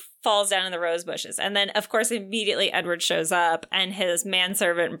literally falls down in the rose bushes. And then of course immediately Edward shows up and his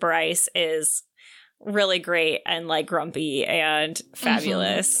manservant Bryce is really great and like grumpy and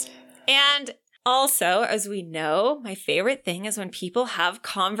fabulous. And also, as we know, my favorite thing is when people have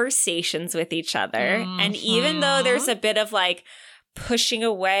conversations with each other. And even though there's a bit of like pushing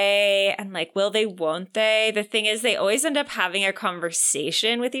away and like, will they, won't they? The thing is, they always end up having a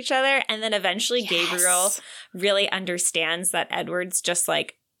conversation with each other. And then eventually Gabriel really understands that Edward's just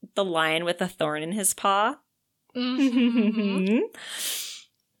like the lion with a thorn in his paw.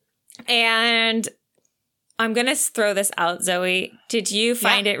 And I'm going to throw this out, Zoe. Did you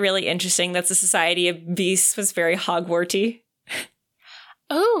find it really interesting that the Society of Beasts was very Hogwarty?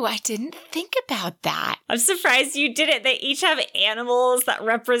 Oh, I didn't think about that. I'm surprised you didn't. They each have animals that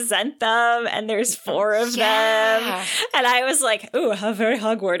represent them, and there's 4 of them. And I was like, ooh, how very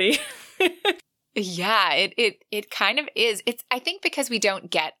Hogwarty. Yeah, it kind of is. It's, I think, because we don't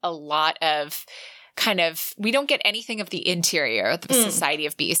get a lot of we don't get anything of the interior of the Society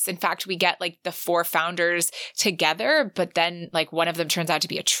of Beasts. In fact, we get like the 4 founders together, but then like one of them turns out to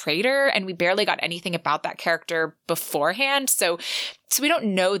be a traitor, and we barely got anything about that character beforehand. So we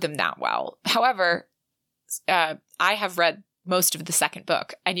don't know them that well. However, I have read most of the second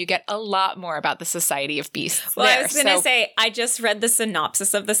book, and you get a lot more about the Society of Beasts. Well, I was going to say, I just read the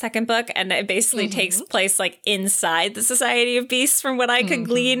synopsis of the second book, and it basically takes place like inside the Society of Beasts from what I could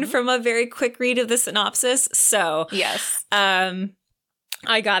glean from a very quick read of the synopsis. So yes, I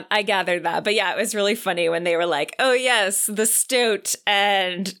gathered that. But yeah, it was really funny when they were like, oh yes, the stoat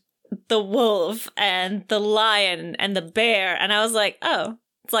and the wolf and the lion and the bear. And I was like, oh,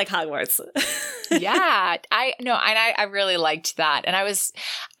 it's like Hogwarts. Yeah, I really liked that. And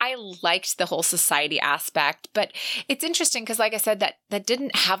I liked the whole society aspect, but it's interesting because like I said, that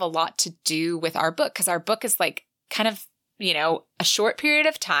didn't have a lot to do with our book, because our book is like kind of, you know, a short period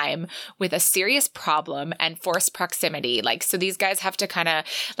of time with a serious problem and forced proximity. Like, so these guys have to kind of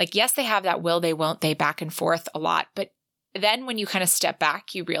like, yes, they have that will they, won't they back and forth a lot, but then when you kind of step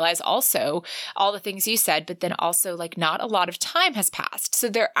back, you realize also all the things you said, but then also like not a lot of time has passed. So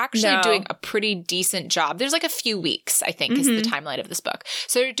they're actually doing a pretty decent job. There's like a few weeks, I think, is the timeline of this book.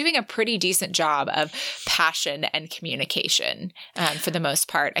 So they're doing a pretty decent job of passion and communication for the most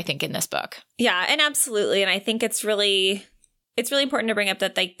part, I think, in this book. Yeah, and absolutely. And I think it's really important to bring up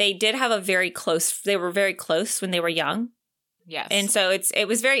that they did have they were very close when they were young. Yes. And so it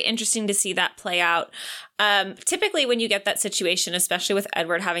was very interesting to see that play out. Typically when you get that situation, especially with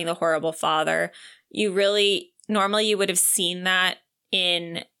Edward having the horrible father, normally you would have seen that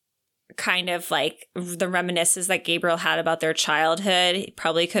in kind of like the reminiscences that Gabriel had about their childhood. He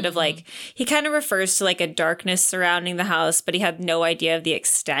probably could have he kind of refers to like a darkness surrounding the house, but he had no idea of the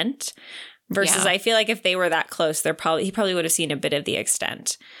extent. Versus I feel like if they were that close, he probably would have seen a bit of the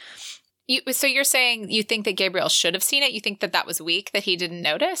extent. So you're saying you think that Gabriel should have seen it? You think that was weak, that he didn't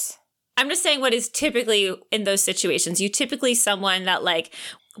notice? I'm just saying what is typically in those situations. You typically someone that like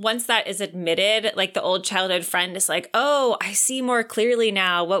once that is admitted, like the old childhood friend is like, oh, I see more clearly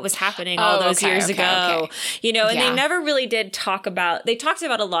now what was happening all those years ago. Okay. You know, and they never really did they talked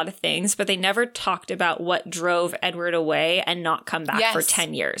about a lot of things, but they never talked about what drove Edward away and not come back for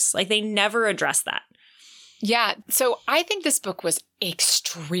 10 years. Like they never addressed that. Yeah. So I think this book was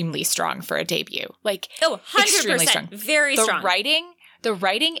extremely strong for a debut. Like, 100%. Strong. Very strong. The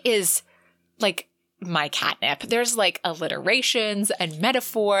writing is like my catnip. There's like alliterations and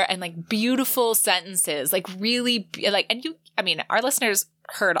metaphor and like beautiful sentences, like really our listeners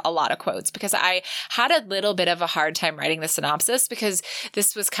heard a lot of quotes because I had a little bit of a hard time writing the synopsis because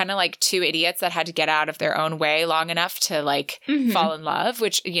this was kind of like 2 idiots that had to get out of their own way long enough to like fall in love,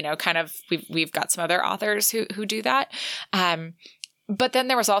 which, you know, kind of we've got some other authors who do that. But then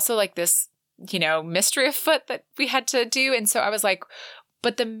there was also like this, you know, mystery afoot that we had to do. And so I was like,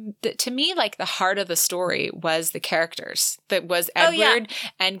 but to me, like the heart of the story was the characters. That was Edward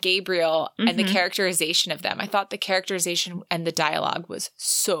and Gabriel and the characterization of them. I thought the characterization and the dialogue was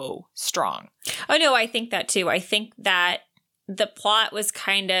so strong. Oh, no, I think that too. I think that the plot was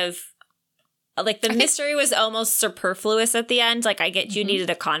kind of Like, the mystery was almost superfluous at the end. Like, I get you needed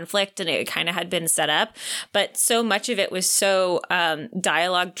a conflict and it kind of had been set up, but so much of it was so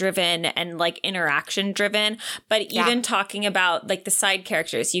dialogue driven and like interaction driven. But even talking about like the side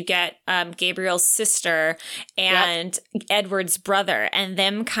characters, you get Gabriel's sister and Edward's brother, and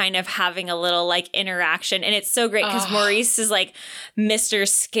them kind of having a little like interaction. And it's so great because Maurice is like Mr.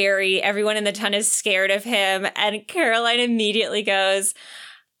 Scary. Everyone in the town is scared of him. And Caroline immediately goes,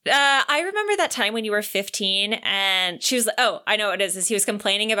 I remember that time when you were 15 and she was like, oh, I know what it is he was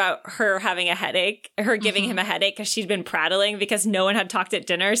complaining about her having a headache, her giving him a headache because she'd been prattling because no one had talked at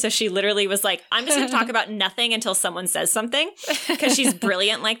dinner. So she literally was like, I'm just going to talk about nothing until someone says something, because she's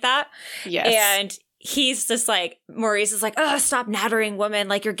brilliant like that. Yes. And he's just like, Maurice is like, oh, stop nattering, woman.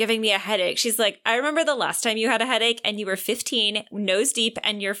 Like, you're giving me a headache. She's like, I remember the last time you had a headache and you were 15, nose deep,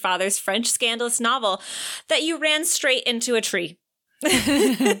 and your father's French scandalous novel that you ran straight into a tree.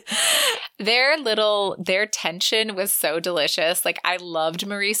 Their tension was so delicious. Like, I loved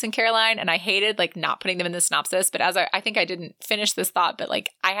Maurice and Caroline, and I hated like not putting them in the synopsis. But as I think I didn't finish this thought, but like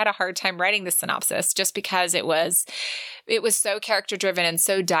I had a hard time writing the synopsis just because it was so character driven and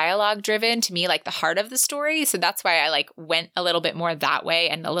so dialogue driven to me, like the heart of the story. So that's why I like went a little bit more that way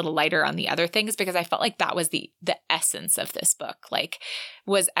and a little lighter on the other things, because I felt like that was the essence of this book, like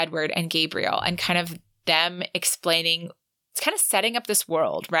was Edward and Gabriel and kind of them explaining. It's kind of setting up this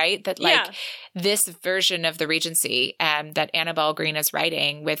world, right? That like this version of the Regency that Annabelle Green is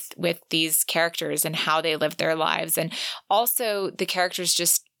writing with these characters and how they live their lives. And also the characters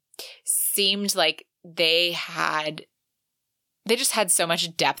just seemed like they just had so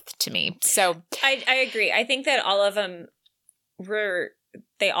much depth to me. So I agree. I think that all of them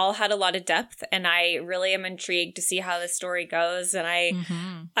they all had a lot of depth, and I really am intrigued to see how the story goes. And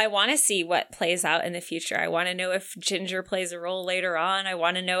I want to see what plays out in the future. I want to know if Ginger plays a role later on. I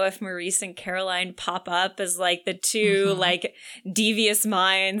want to know if Maurice and Caroline pop up as like the two like devious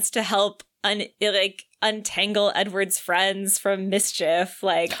minds to help untangle Edward's friends from mischief.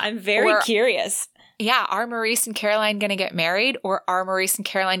 Like, I'm very curious. Yeah. Are Maurice and Caroline going to get married, or are Maurice and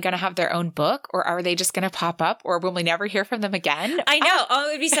Caroline going to have their own book, or are they just going to pop up, or will we never hear from them again? I know. Oh,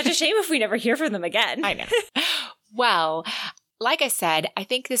 it would be such a shame if we never hear from them again. I know. Well, like I said, I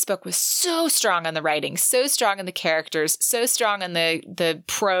think this book was so strong on the writing, so strong on the characters, so strong on the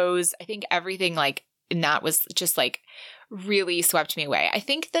prose. I think everything like in that was just like really swept me away. I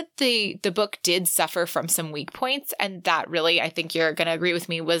think that the book did suffer from some weak points, and that really, I think you're going to agree with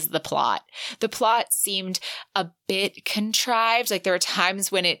me, was the plot. The plot seemed a bit contrived. Like, there were times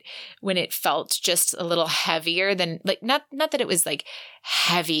when it felt just a little heavier than like not that it was like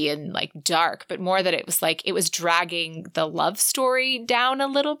heavy and like dark, but more that it was like it was dragging the love story down a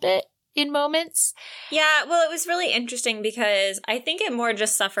little bit in moments. Yeah, well, it was really interesting because I think it more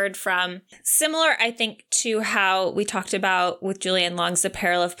just suffered from similar, I think, to how we talked about with Julian Long's The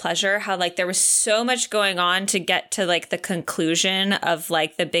Peril of Pleasure, how like there was so much going on to get to like the conclusion of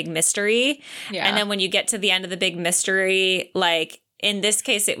like the big mystery. Yeah. And then when you get to the end of the big mystery, like in this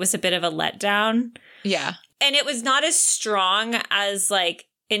case, it was a bit of a letdown. Yeah. And it was not as strong as like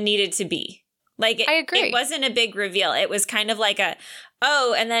it needed to be. Like, I agree. It wasn't a big reveal. It was kind of like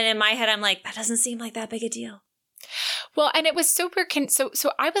oh, and then in my head, I'm like, that doesn't seem like that big a deal. Well, and it was super, so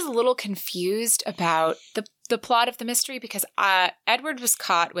I was a little confused about the plot of the mystery because Edward was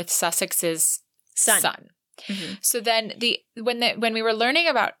caught with Sussex's son. Mm-hmm. So then when we were learning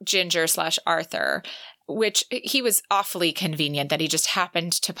about Ginger / Arthur, which he was awfully convenient that he just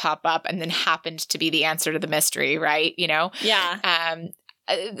happened to pop up and then happened to be the answer to the mystery, right? You know? Yeah.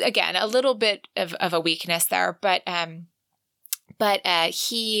 Again, a little bit of a weakness there, but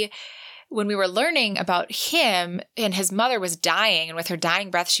when we were learning about him and his mother was dying, and with her dying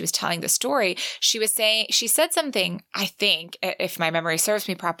breath, she was telling the story. She said something, I think, if my memory serves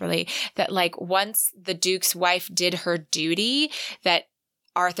me properly, that like once the Duke's wife did her duty, that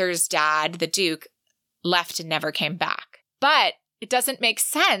Arthur's dad, the Duke, left and never came back. But it doesn't make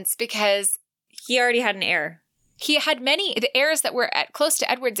sense because he already had an heir. He had the heirs that were close to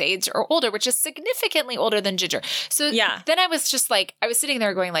Edward's age or older, which is significantly older than Ginger. So then I was just like, I was sitting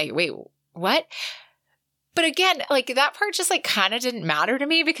there going like, wait, what? But again, like that part just like kind of didn't matter to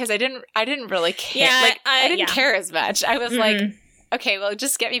me because I didn't really care. Yeah, like I didn't care as much. I was like, okay, well,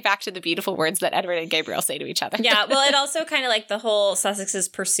 just get me back to the beautiful words that Edward and Gabriel say to each other. Yeah, well, it also kind of like the whole Sussex's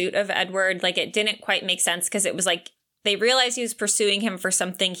pursuit of Edward, like it didn't quite make sense because it was like they realized he was pursuing him for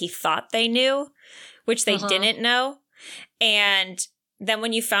something he thought they knew, which they didn't know. And then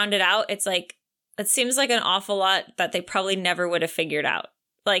when you found it out, it's like, it seems like an awful lot that they probably never would have figured out.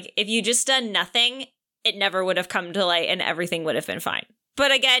 Like, if you just done nothing, it never would have come to light and everything would have been fine.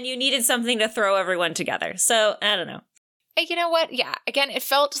 But again, you needed something to throw everyone together. So I don't know. You know what? Yeah. Again, it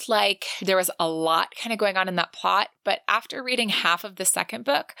felt like there was a lot kind of going on in that plot. But after reading half of the second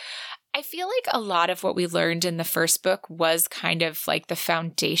book, I feel like a lot of what we learned in the first book was kind of like the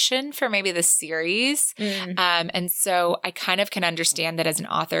foundation for maybe the series. And so I kind of can understand that as an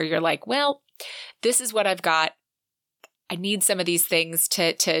author, you're like, well, this is what I've got. I need some of these things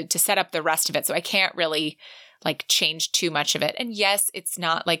to set up the rest of it. So I can't really like change too much of it. And yes, it's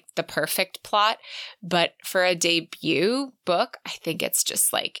not like the perfect plot, but for a debut book, I think it's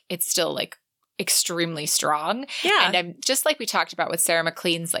just like, it's still like extremely strong. Yeah. And I'm just like we talked about with Sarah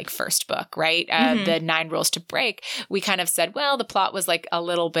McLean's like first book, right? The 9 Rules to Break. We kind of said, well, the plot was like a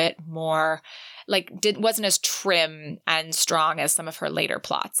little bit more like wasn't as trim and strong as some of her later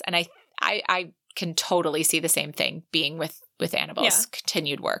plots. And I can totally see the same thing being with Annabelle's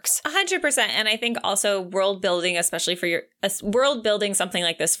continued works. 100%. And I think also world building, especially for your world building something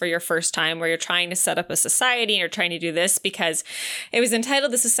like this for your first time where you're trying to set up a society and you're trying to do this, because it was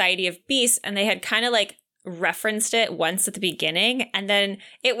entitled The Society of Beasts and they had kind of like referenced it once at the beginning. And then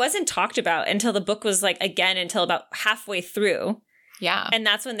it wasn't talked about until the book was like, again, until about halfway through. Yeah. And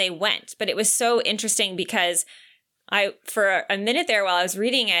that's when they went. But it was so interesting because for a minute there while I was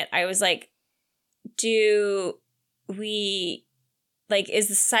reading it, I was like, do we, like, is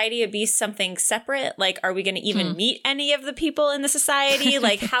the Society of Beasts something separate? Like, are we going to even meet any of the people in the society?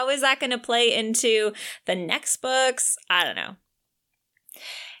 Like, how is that going to play into the next books? I don't know.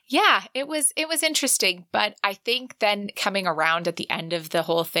 Yeah, it was interesting. But I think then coming around at the end of the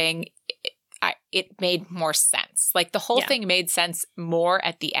whole thing, it made more sense. Like the whole thing made sense more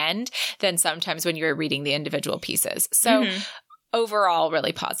at the end than sometimes when you're reading the individual pieces. So overall,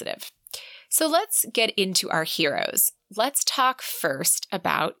 really positive. So let's get into our heroes. Let's talk first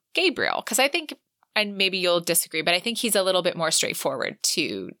about Gabriel, because I think, and maybe you'll disagree, but I think he's a little bit more straightforward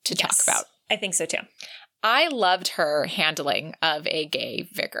to talk about. I think so too. I loved her handling of a gay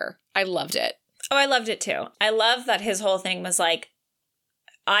vicar. I loved it. Oh, I loved it too. I love that his whole thing was like,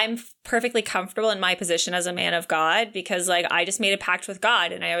 I'm perfectly comfortable in my position as a man of God because like I just made a pact with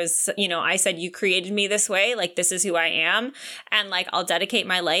God and I was, I said, you created me this way. Like, this is who I am. And like, I'll dedicate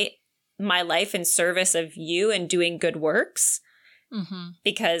my life in service of you and doing good works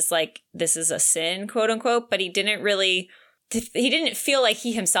because like this is a sin, quote unquote, but he didn't feel like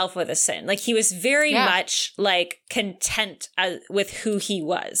he himself was a sin. Like he was very much like content with who he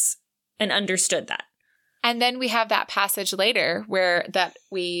was and understood that. And then we have that passage later that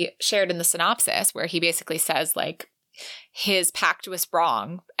we shared in the synopsis where he basically says like his pact was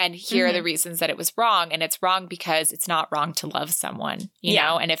wrong and here are the reasons that it was wrong. And it's wrong because it's not wrong to love someone, you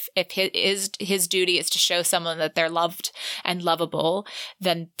know? And if his duty is to show someone that they're loved and lovable,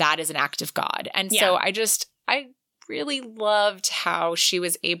 then that is an act of God. And so I really loved how she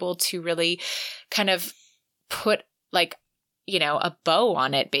was able to really kind of put like, a bow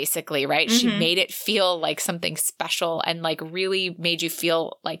on it basically, right? She made it feel like something special and like really made you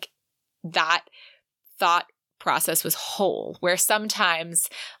feel like that thought process was whole, where sometimes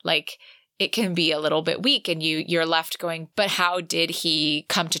like it can be a little bit weak and you're left going, but how did he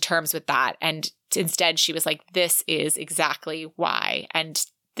come to terms with that? And instead she was like, this is exactly why. And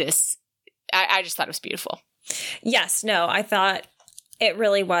this, I just thought it was beautiful. Yes, no, I thought it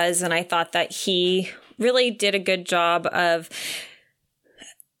really was. And I thought that he really did a good job of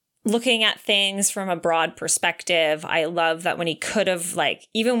looking at things from a broad perspective. I love that when he could have, like,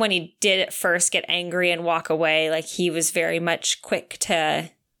 even when he did at first get angry and walk away, like he was very much quick to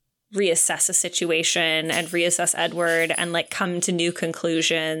reassess a situation and reassess Edward and like come to new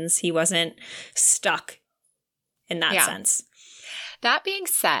conclusions. He wasn't stuck in that sense. That being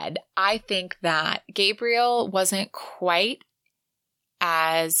said, I think that Gabriel wasn't quite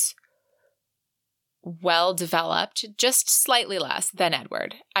as well developed, just slightly less than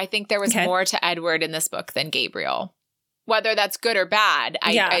Edward. I think there was more to Edward in this book than Gabriel. Whether that's good or bad,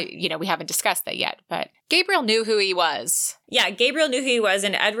 we haven't discussed that yet, but Gabriel knew who he was. Yeah, Gabriel knew who he was,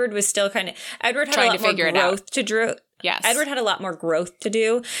 and Edward was still Edward had trying a lot more growth to do. Yes. Edward had a lot more growth to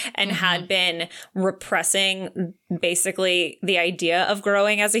do and had been repressing basically the idea of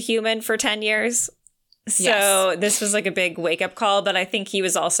growing as a human for 10 years. So this was like a big wake-up call, but I think he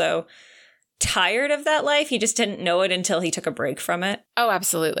was also tired of that life. He just didn't know it until he took a break from it. Oh,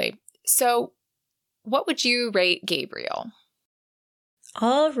 absolutely. So what would you rate Gabriel?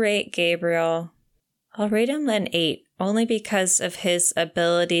 I'll rate Gabriel. I'll rate him an 8, only because of his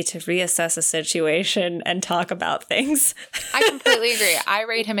ability to reassess a situation and talk about things. I completely agree. I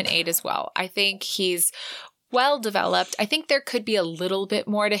rate him an 8 as well. I think he's well developed. I think there could be a little bit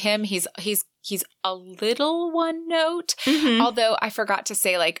more to him. He's a little one note, although I forgot to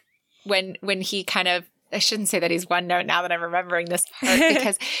say, like, when he kind of, I shouldn't say that he's one note now that I'm remembering this part,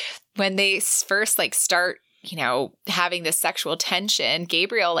 because when they first like start, you know, having this sexual tension,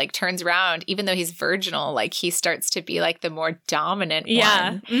 Gabriel like turns around, even though he's virginal, like he starts to be like the more dominant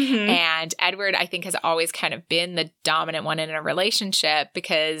one. And Edward, I think, has always kind of been the dominant one in a relationship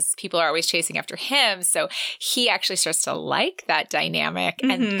because people are always chasing after him. So he actually starts to like that dynamic.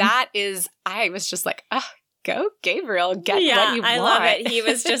 And that is, I was just like, oh, go Gabriel, get what you want. I love it. He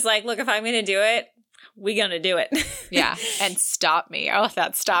was just like, look, if I'm going to do it, we're going to do it. Yeah. And stop me. Oh,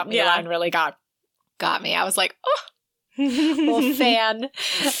 that stop me line really got me. I was like, oh, little fan.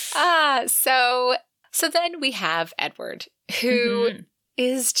 So then we have Edward, who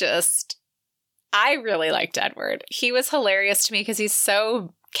is just, I really liked Edward. He was hilarious to me because he's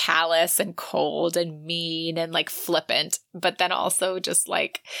so callous and cold and mean and like flippant, but then also just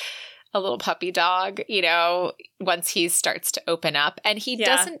like a little puppy dog, you know, once he starts to open up. And he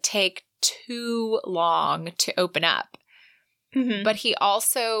doesn't take too long to open up. But he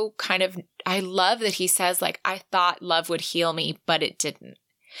also kind of, I love that he says, like, I thought love would heal me, but it didn't.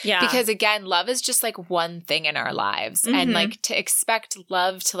 Yeah. Because again, love is just like one thing in our lives. And like to expect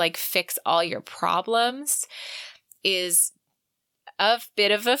love to like fix all your problems is a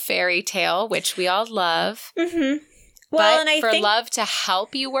bit of a fairy tale, which we all love. Well, but and I think love to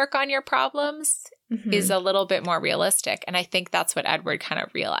help you work on your problems is a little bit more realistic. And I think that's what Edward kind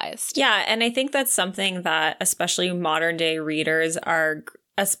of realized. Yeah. And I think that's something that especially modern day readers are,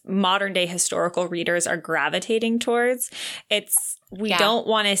 as modern day historical readers are gravitating towards. It's, we don't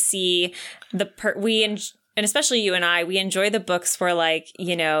want to see and especially you and I, we enjoy the books where like,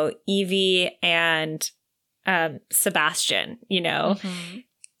 you know, Evie and Sebastian, you know,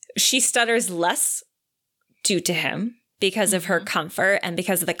 she stutters less due to him because of her comfort and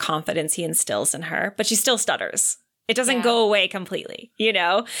because of the confidence he instills in her, but she still stutters. It doesn't go away completely, you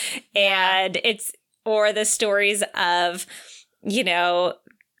know? And it's, or the stories of, you know,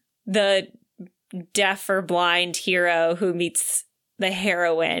 the deaf or blind hero who meets the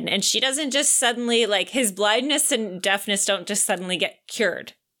heroine, and she doesn't just suddenly, like, his blindness and deafness don't just suddenly get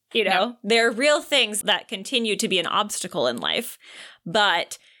cured, you know? No. They're real things that continue to be an obstacle in life,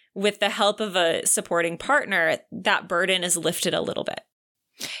 but with the help of a supporting partner, that burden is lifted a little bit.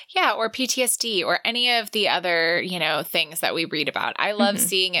 Yeah, or PTSD or any of the other, you know, things that we read about. I love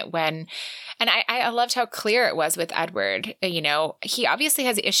seeing it when, and I loved how clear it was with Edward. You know, he obviously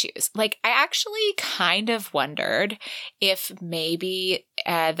has issues. Like, I actually kind of wondered if maybe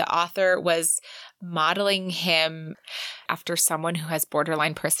the author was modeling him after someone who has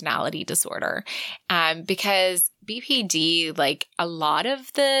borderline personality disorder. Because BPD, like a lot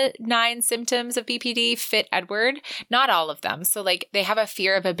of the 9 symptoms of BPD fit Edward, not all of them. So like they have a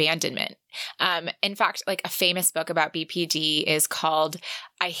fear of abandonment. In fact, like a famous book about BPD is called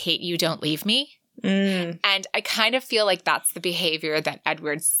I Hate You, Don't Leave Me. And I kind of feel like that's the behavior that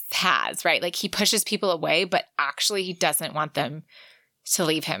Edward has, right? Like he pushes people away, but actually he doesn't want them to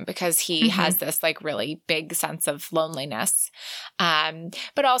leave him because he has this like really big sense of loneliness.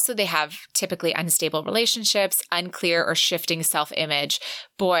 But also they have typically unstable relationships, unclear or shifting self-image.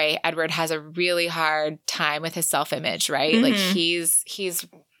 Boy, Edward has a really hard time with his self-image, right? Like he's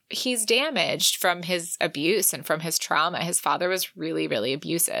damaged from his abuse and from his trauma. His father was really, really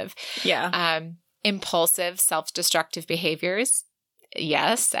abusive. Yeah. Impulsive, self-destructive behaviors.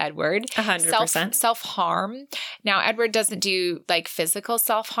 Yes, Edward. 100%. Self-harm. Now, Edward doesn't do like physical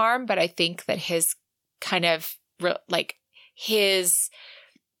self-harm, but I think that his kind of like his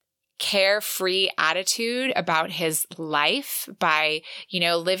carefree attitude about his life by, you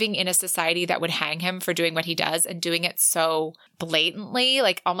know, living in a society that would hang him for doing what he does and doing it so blatantly,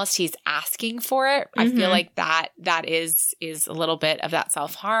 like almost he's asking for it. I feel like that is a little bit of that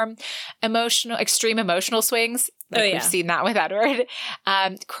self-harm. Extreme emotional swings. Like we've seen that with Edward.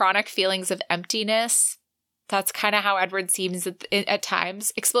 Chronic feelings of emptiness. That's kind of how Edward seems at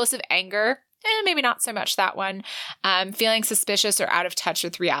times. Explosive anger. Maybe not so much that one. Feeling suspicious or out of touch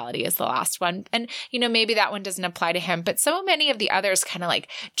with reality is the last one. And, you know, maybe that one doesn't apply to him, but so many of the others kind of like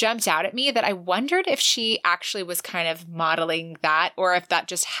jumped out at me that I wondered if she actually was kind of modeling that or if that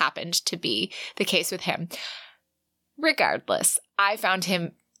just happened to be the case with him. Regardless, I found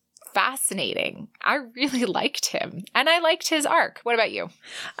him fascinating. I really liked him and I liked his arc. What about you?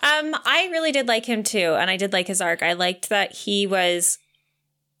 I really did like him too. And I did like his arc. I liked that he was,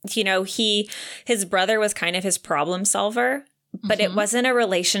 you know, his brother was kind of his problem solver, but it wasn't a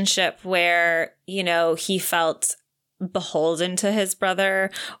relationship where, you know, he felt beholden to his brother,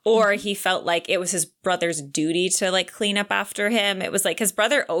 or he felt like it was his brother's duty to like clean up after him. It was like his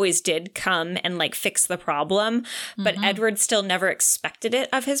brother always did come and like fix the problem, but Edward still never expected it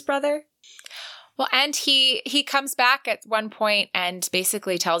of his brother. Well, and he comes back at one point and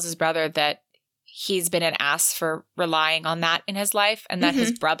basically tells his brother that he's been an ass for relying on that in his life, and that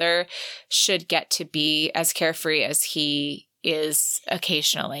his brother should get to be as carefree as he is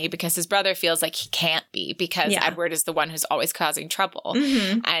occasionally, because his brother feels like he can't be, because Edward is the one who's always causing trouble.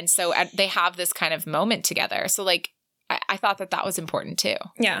 And so they have this kind of moment together. So like, I thought that was important too.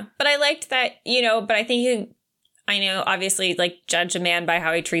 Yeah. But I liked that, but I think I know, obviously, like, judge a man by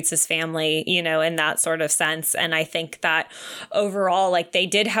how he treats his family, in that sort of sense. And I think that overall, like, they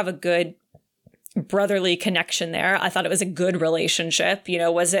did have a good brotherly connection there. I thought it was a good relationship.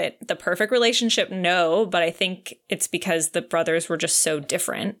 Was it the perfect relationship? No, but I think it's because the brothers were just so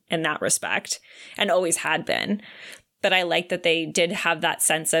different in that respect and always had been. But I like that they did have that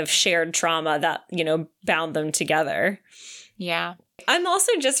sense of shared trauma that, bound them together. Yeah. I'm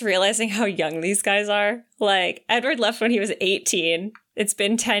also just realizing how young these guys are. Like, Edward left when he was 18. It's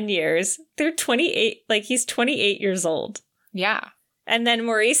been 10 years. They're 28. Like, he's 28 years old. Yeah. And then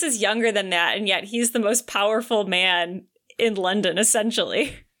Maurice is younger than that, and yet he's the most powerful man in London,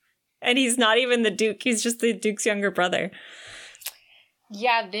 essentially. And he's not even the Duke. He's just the Duke's younger brother.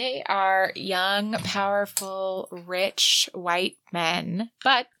 Yeah, they are young, powerful, rich, white men.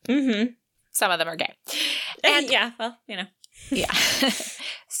 But some of them are gay. And yeah, well, Yeah.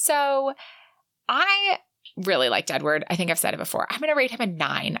 So I really liked Edward. I think I've said it before. I'm going to rate him a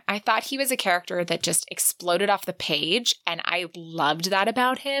 9. I thought he was a character that just exploded off the page, and I loved that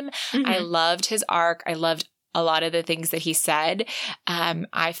about him. I loved his arc. I loved a lot of the things that he said.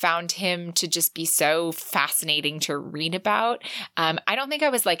 I found him to just be so fascinating to read about. I don't think I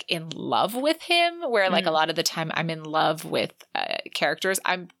was like in love with him, where like a lot of the time I'm in love with characters.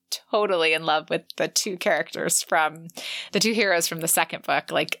 I'm totally in love with the two heroes from the second book.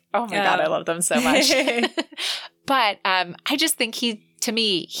 Like, oh my God, I love them so much. But I just think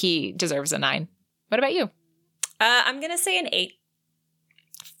he deserves a 9. What about you? I'm going to say an 8.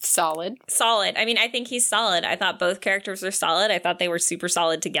 Solid. I mean, I think he's solid. I thought both characters were solid. I thought they were super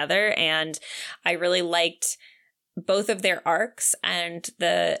solid together. And I really liked both of their arcs and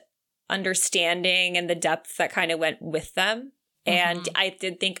the understanding and the depth that kind of went with them. And I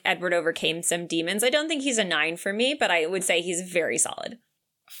did think Edward overcame some demons. I don't think he's a 9 for me, but I would say he's very solid.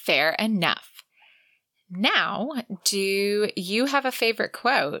 Fair enough. Now, do you have a favorite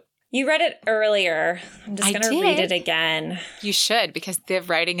quote? You read it earlier. I'm just going to read it again. You should, because the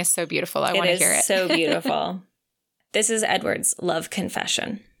writing is so beautiful. I want to hear it. It is so beautiful. This is Edward's love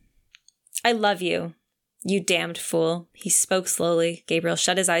confession. I love you, you damned fool. He spoke slowly. Gabriel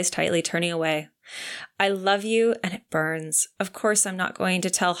shut his eyes tightly, turning away. I love you, and it burns. Of course, I'm not going to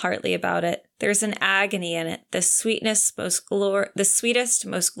tell Hartley about it. There's an agony in it, the sweetest, most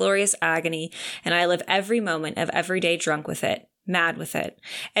glorious agony, and I live every moment of every day drunk with it. Mad with it.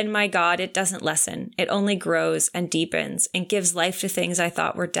 And my God, it doesn't lessen. It only grows and deepens and gives life to things I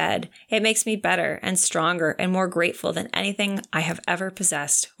thought were dead. It makes me better and stronger and more grateful than anything I have ever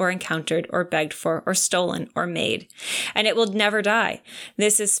possessed or encountered or begged for or stolen or made. And it will never die.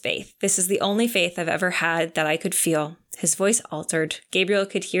 This is faith. This is the only faith I've ever had that I could feel. His voice altered. Gabriel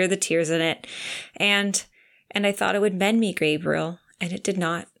could hear the tears in it. And I thought it would mend me, Gabriel, and it did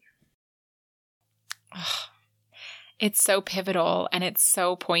not. Oh. It's so pivotal and it's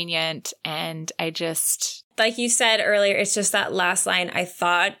so poignant, and I just... Like you said earlier, it's just that last line, I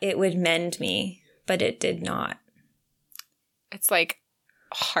thought it would mend me, but it did not. It's like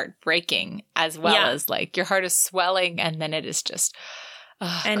heartbreaking, as well as like your heart is swelling and then it is just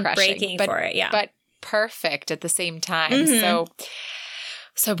and crushing. Breaking for it, yeah. But perfect at the same time.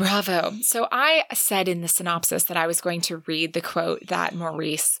 So bravo. So I said in the synopsis that I was going to read the quote that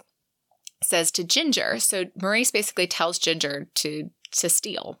Maurice says to Ginger. So Maurice basically tells Ginger to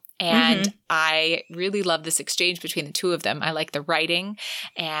steal. And I really love this exchange between the two of them. I like the writing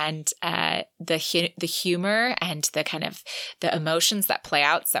and the humor and the kind of the emotions that play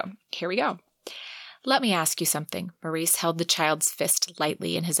out. So here we go. Let me ask you something. Maurice held the child's fist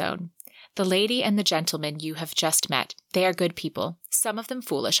lightly in his own. The lady and the gentleman you have just met, they are good people, some of them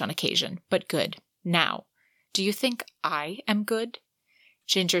foolish on occasion, but good. Now, do you think I am good?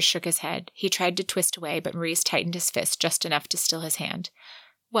 Ginger shook his head. He tried to twist away, but Maurice tightened his fist just enough to still his hand.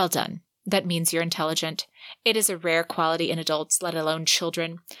 Well done. That means you're intelligent. It is a rare quality in adults, let alone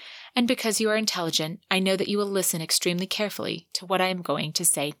children. And because you are intelligent, I know that you will listen extremely carefully to what I am going to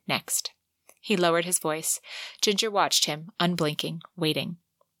say next. He lowered his voice. Ginger watched him, unblinking, waiting.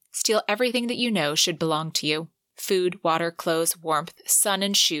 Steal everything that you know should belong to you. Food, water, clothes, warmth, sun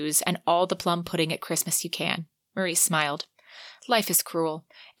and shoes, and all the plum pudding at Christmas you can. Maurice smiled. Life is cruel.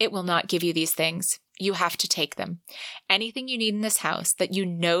 It will not give you these things. You have to take them. Anything you need in this house that you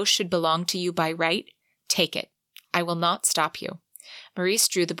know should belong to you by right, take it. I will not stop you. Maurice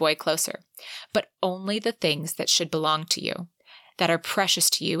drew the boy closer. But only the things that should belong to you, that are precious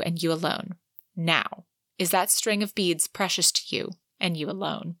to you and you alone. Now, is that string of beads precious to you and you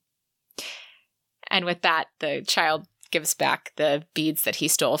alone? And with that, the child gives back the beads that he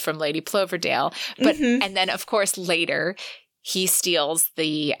stole from Lady Ploverdale. But and then, of course, later he steals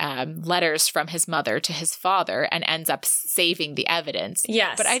the letters from his mother to his father and ends up saving the evidence.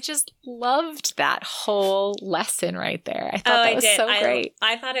 Yes. But I just loved that whole lesson right there. I thought that was so great.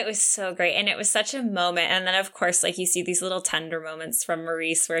 I thought it was so great. And it was such a moment. And then, of course, like you see these little tender moments from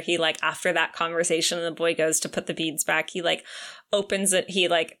Maurice where he, like, after that conversation and the boy goes to put the beads back, he, like, opens it. He,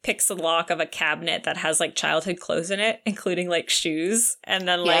 like, picks the lock of a cabinet that has, like, childhood clothes in it, including, like, shoes. And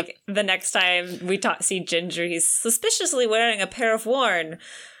then, like, the next time we see Ginger, he's suspiciously wearing a pair of worn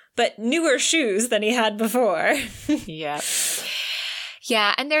but newer shoes than he had before. Yep.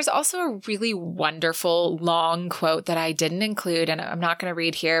 Yeah, and there's also a really wonderful long quote that I didn't include, and I'm not going to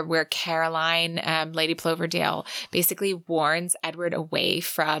read here, where Caroline, Lady Ploverdale, basically warns Edward away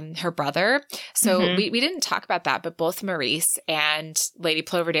from her brother. So we didn't talk about that, but both Maurice and Lady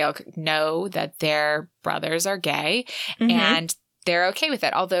Ploverdale know that their brothers are gay, and they're okay with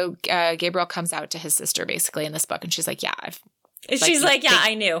it. Although Gabriel comes out to his sister basically in this book, and she's like, yeah,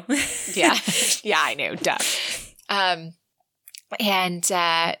 I knew. Yeah, I knew. Duh.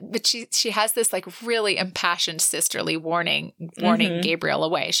 But she has this like really impassioned sisterly warning Gabriel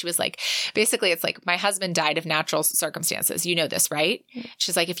away. She was like, basically it's like, my husband died of natural circumstances. You know this, right?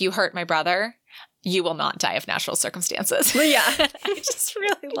 She's like, if you hurt my brother, you will not die of natural circumstances. Yeah. I just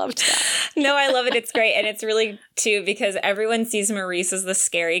really loved that. No, I love it. It's great. And it's really, too, because everyone sees Maurice as the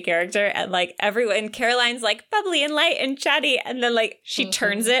scary character. And, like, Caroline's, like, bubbly and light and chatty. And then, like, she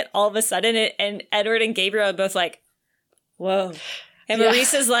turns it all of a sudden. And Edward and Gabriel are both like, whoa. And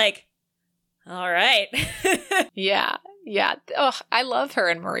Maurice is like, all right. Yeah. Oh, I love her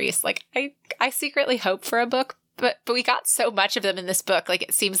and Maurice. Like, I secretly hope for a book, but we got so much of them in this book. Like,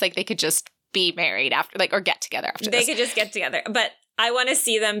 it seems like they could just be married after, like, or get together after this. They could just get together. But I want to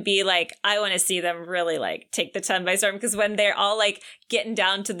see them really, like, take the town by storm. Because when they're all, like, getting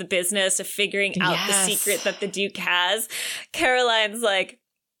down to the business of figuring out the secret that the Duke has, Caroline's like,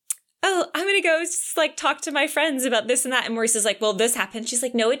 oh, I'm going to go just, like, talk to my friends about this and that. And Maurice is like, well, this happened. She's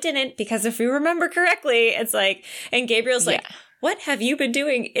like, no, it didn't. Because if we remember correctly, it's like, and Gabriel's like, what have you been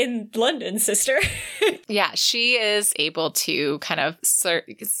doing in London, sister? Yeah, she is able to kind of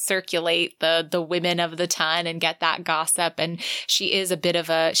circulate the women of the ton and get that gossip. And she is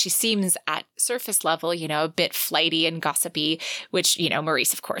she seems at surface level, you know, a bit flighty and gossipy, which, you know,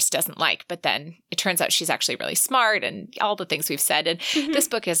 Maurice, of course, doesn't like. But then it turns out she's actually really smart and all the things we've said. And this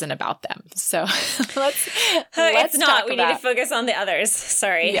book isn't about them. So let's it's not. We need to focus on the others.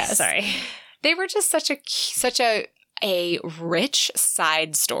 Sorry. Yes. Sorry. They were just such a rich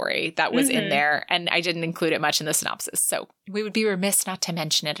side story that was in there, and I didn't include it much in the synopsis, so we would be remiss not to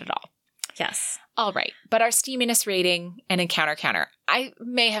mention it at all. Yes. All right, but our steaminess rating and encounter counter. I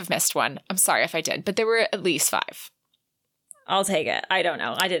may have missed one. I'm sorry if I did, but there were at least 5. I'll take it. I don't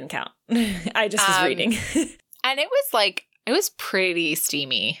know. I didn't count. I just was reading. And it was pretty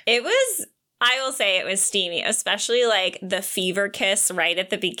steamy. I will say it was steamy, especially like the fever kiss right at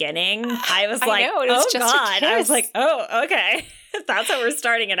the beginning. I was like, oh God. I was like, oh, okay. That's how we're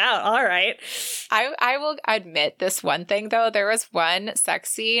starting it out. All right. I will admit this one thing, though. There was one sex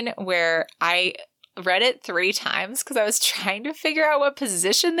scene where I read it 3 times because I was trying to figure out what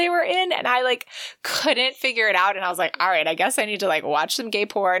position they were in, and I like couldn't figure it out. And I was like, all right, I guess I need to like watch some gay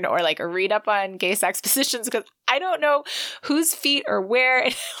porn or like read up on gay sex positions because I don't know whose feet are where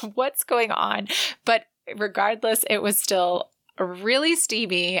and what's going on. But regardless, it was still really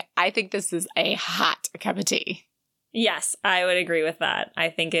steamy. I think this is a hot cup of tea. Yes, I would agree with that. I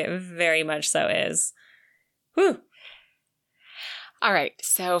think it very much so is. Whew. All right,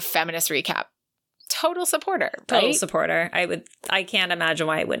 so feminist recap. Total supporter, right? Total supporter. I can't imagine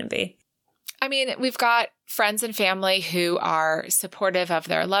why it wouldn't be. I mean, we've got friends and family who are supportive of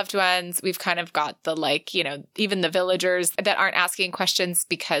their loved ones. We've kind of got the, like, you know, even the villagers that aren't asking questions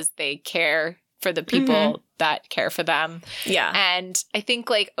because they care for the people that care for them. Yeah. And I think,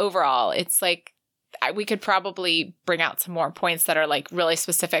 like, overall, it's like, we could probably bring out some more points that are, like, really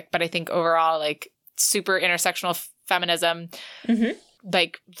specific. But I think overall, like, super intersectional feminism,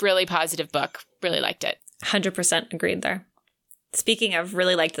 like, really positive book. Really liked it. 100% agreed there. Speaking of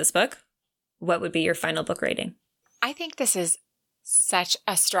really liked this book, what would be your final book rating? I think this is such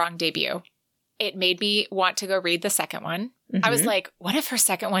a strong debut. It made me want to go read the second one. I was like, what if her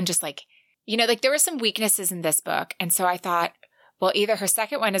second one just like, there were some weaknesses in this book. And so I thought, well, either her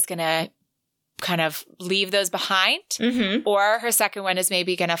second one is going to kind of leave those behind, or her second one is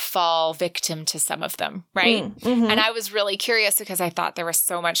maybe going to fall victim to some of them, right? And I was really curious because I thought there was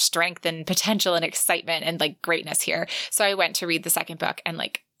so much strength and potential and excitement and like greatness here. So I went to read the second book and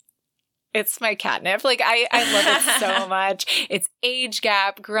like, it's my catnip. Like I love it so much. It's age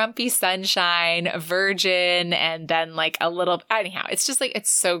gap, grumpy sunshine, virgin, and then like a little, anyhow, it's just like,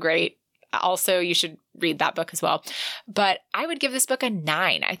 it's so great. Also, you should read that book as well. But I would give this book a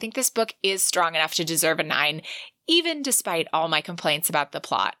 9. I think this book is strong enough to deserve a 9, even despite all my complaints about the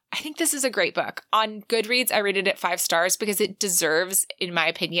plot. I think this is a great book. On Goodreads, I rated it 5 stars because it deserves, in my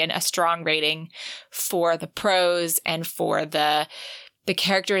opinion, a strong rating for the prose and for the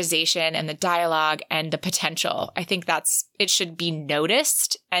characterization and the dialogue and the potential. I think it should be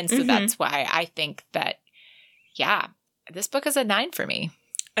noticed. And so that's why I think that, yeah, this book is a 9 for me.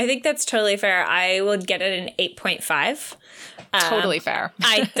 I think that's totally fair. I would get it an 8.5. Totally fair.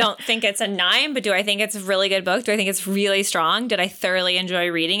 I don't think it's a 9, but do I think it's a really good book? Do I think it's really strong? Did I thoroughly enjoy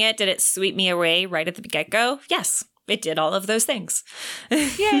reading it? Did it sweep me away right at the get-go? Yes, it did all of those things.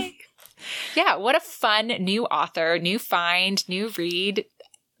 Yay. Yeah, what a fun new author, new find, new read,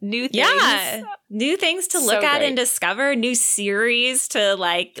 new things. Yeah, new things to look at and discover, new series to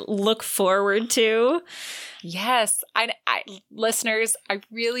like look forward to. Yes. Listeners, I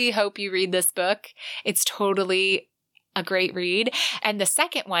really hope you read this book. It's totally a great read. And the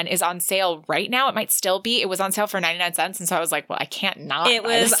second one is on sale right now. It might still be. It was on sale for 99 cents. And so I was like, well, I can't not. It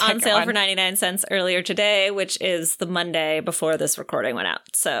was on sale for 99 cents earlier today, which is the Monday before this recording went out.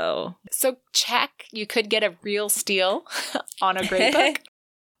 So check. You could get a real steal on a great book.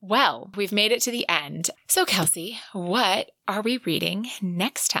 Well, we've made it to the end. So, Kelsey, what are we reading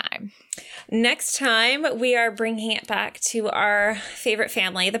next time? Next time, we are bringing it back to our favorite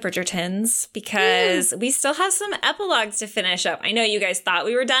family, the Bridgertons, because we still have some epilogues to finish up. I know you guys thought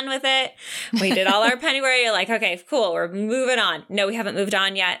we were done with it. We did all our Pennywear. You're like, okay, cool, we're moving on. No, we haven't moved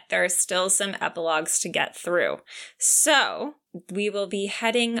on yet. There are still some epilogues to get through. So, we will be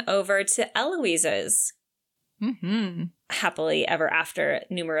heading over to Eloise's happily ever after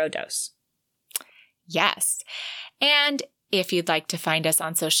numero dos. Yes. And if you'd like to find us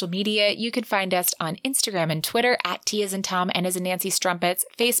on social media, you can find us on Instagram and Twitter at T as in Tom, N as in Nancy Strumpets,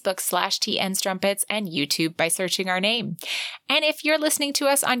 Facebook /TN Strumpets, and YouTube by searching our name. And if you're listening to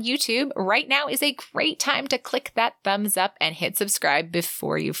us on YouTube, right now is a great time to click that thumbs up and hit subscribe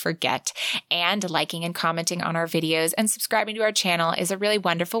before you forget. And liking and commenting on our videos and subscribing to our channel is a really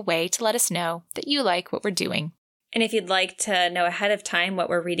wonderful way to let us know that you like what we're doing. And if you'd like to know ahead of time what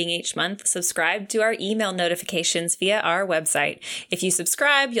we're reading each month, subscribe to our email notifications via our website. If you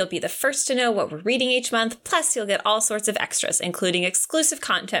subscribe, you'll be the first to know what we're reading each month, plus you'll get all sorts of extras, including exclusive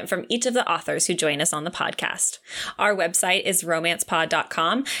content from each of the authors who join us on the podcast. Our website is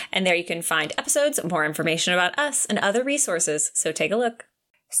romancepod.com, and there you can find episodes, more information about us, and other resources, so take a look.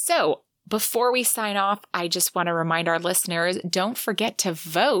 So, before we sign off, I just want to remind our listeners, don't forget to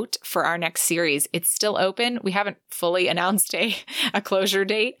vote for our next series. It's still open. We haven't fully announced a closure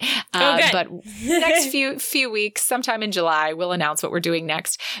date, but next few weeks, sometime in July, we'll announce what we're doing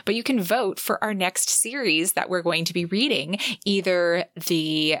next. But you can vote for our next series that we're going to be reading, either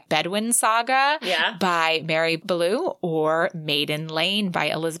the Bedouin Saga by Mary Ballou or Maiden Lane by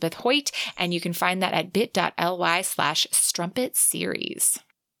Elizabeth Hoyt. And you can find that at bit.ly/strumpet series.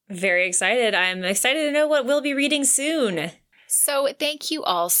 Very excited. I'm excited to know what we'll be reading soon. So thank you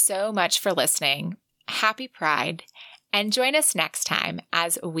all so much for listening. Happy Pride. And join us next time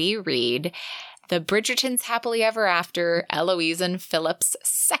as we read The Bridgertons' Happily Ever After, Eloise and Philip's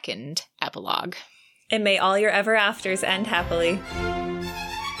second epilogue. And may all your ever afters end happily.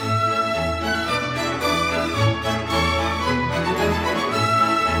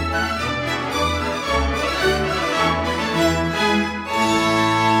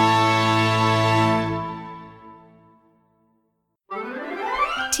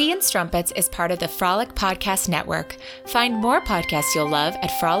 Tea and Strumpets is part of the Frolic Podcast Network. Find more podcasts you'll love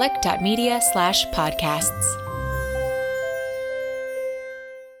at frolic.media/podcasts.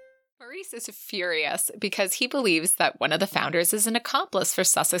 Maurice is furious because he believes that one of the founders is an accomplice for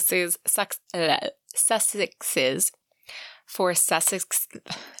Sussex's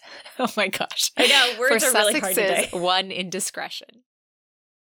oh my gosh. I know, words are really hard today. One indiscretion.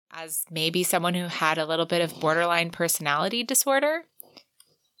 As maybe someone who had a little bit of borderline personality disorder.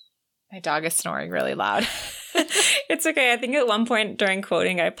 My dog is snoring really loud. It's okay. I think at one point during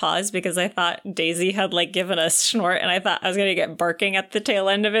quoting, I paused because I thought Daisy had like given a snort and I thought I was going to get barking at the tail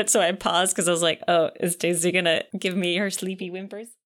end of it. So I paused because I was like, oh, is Daisy going to give me her sleepy whimpers?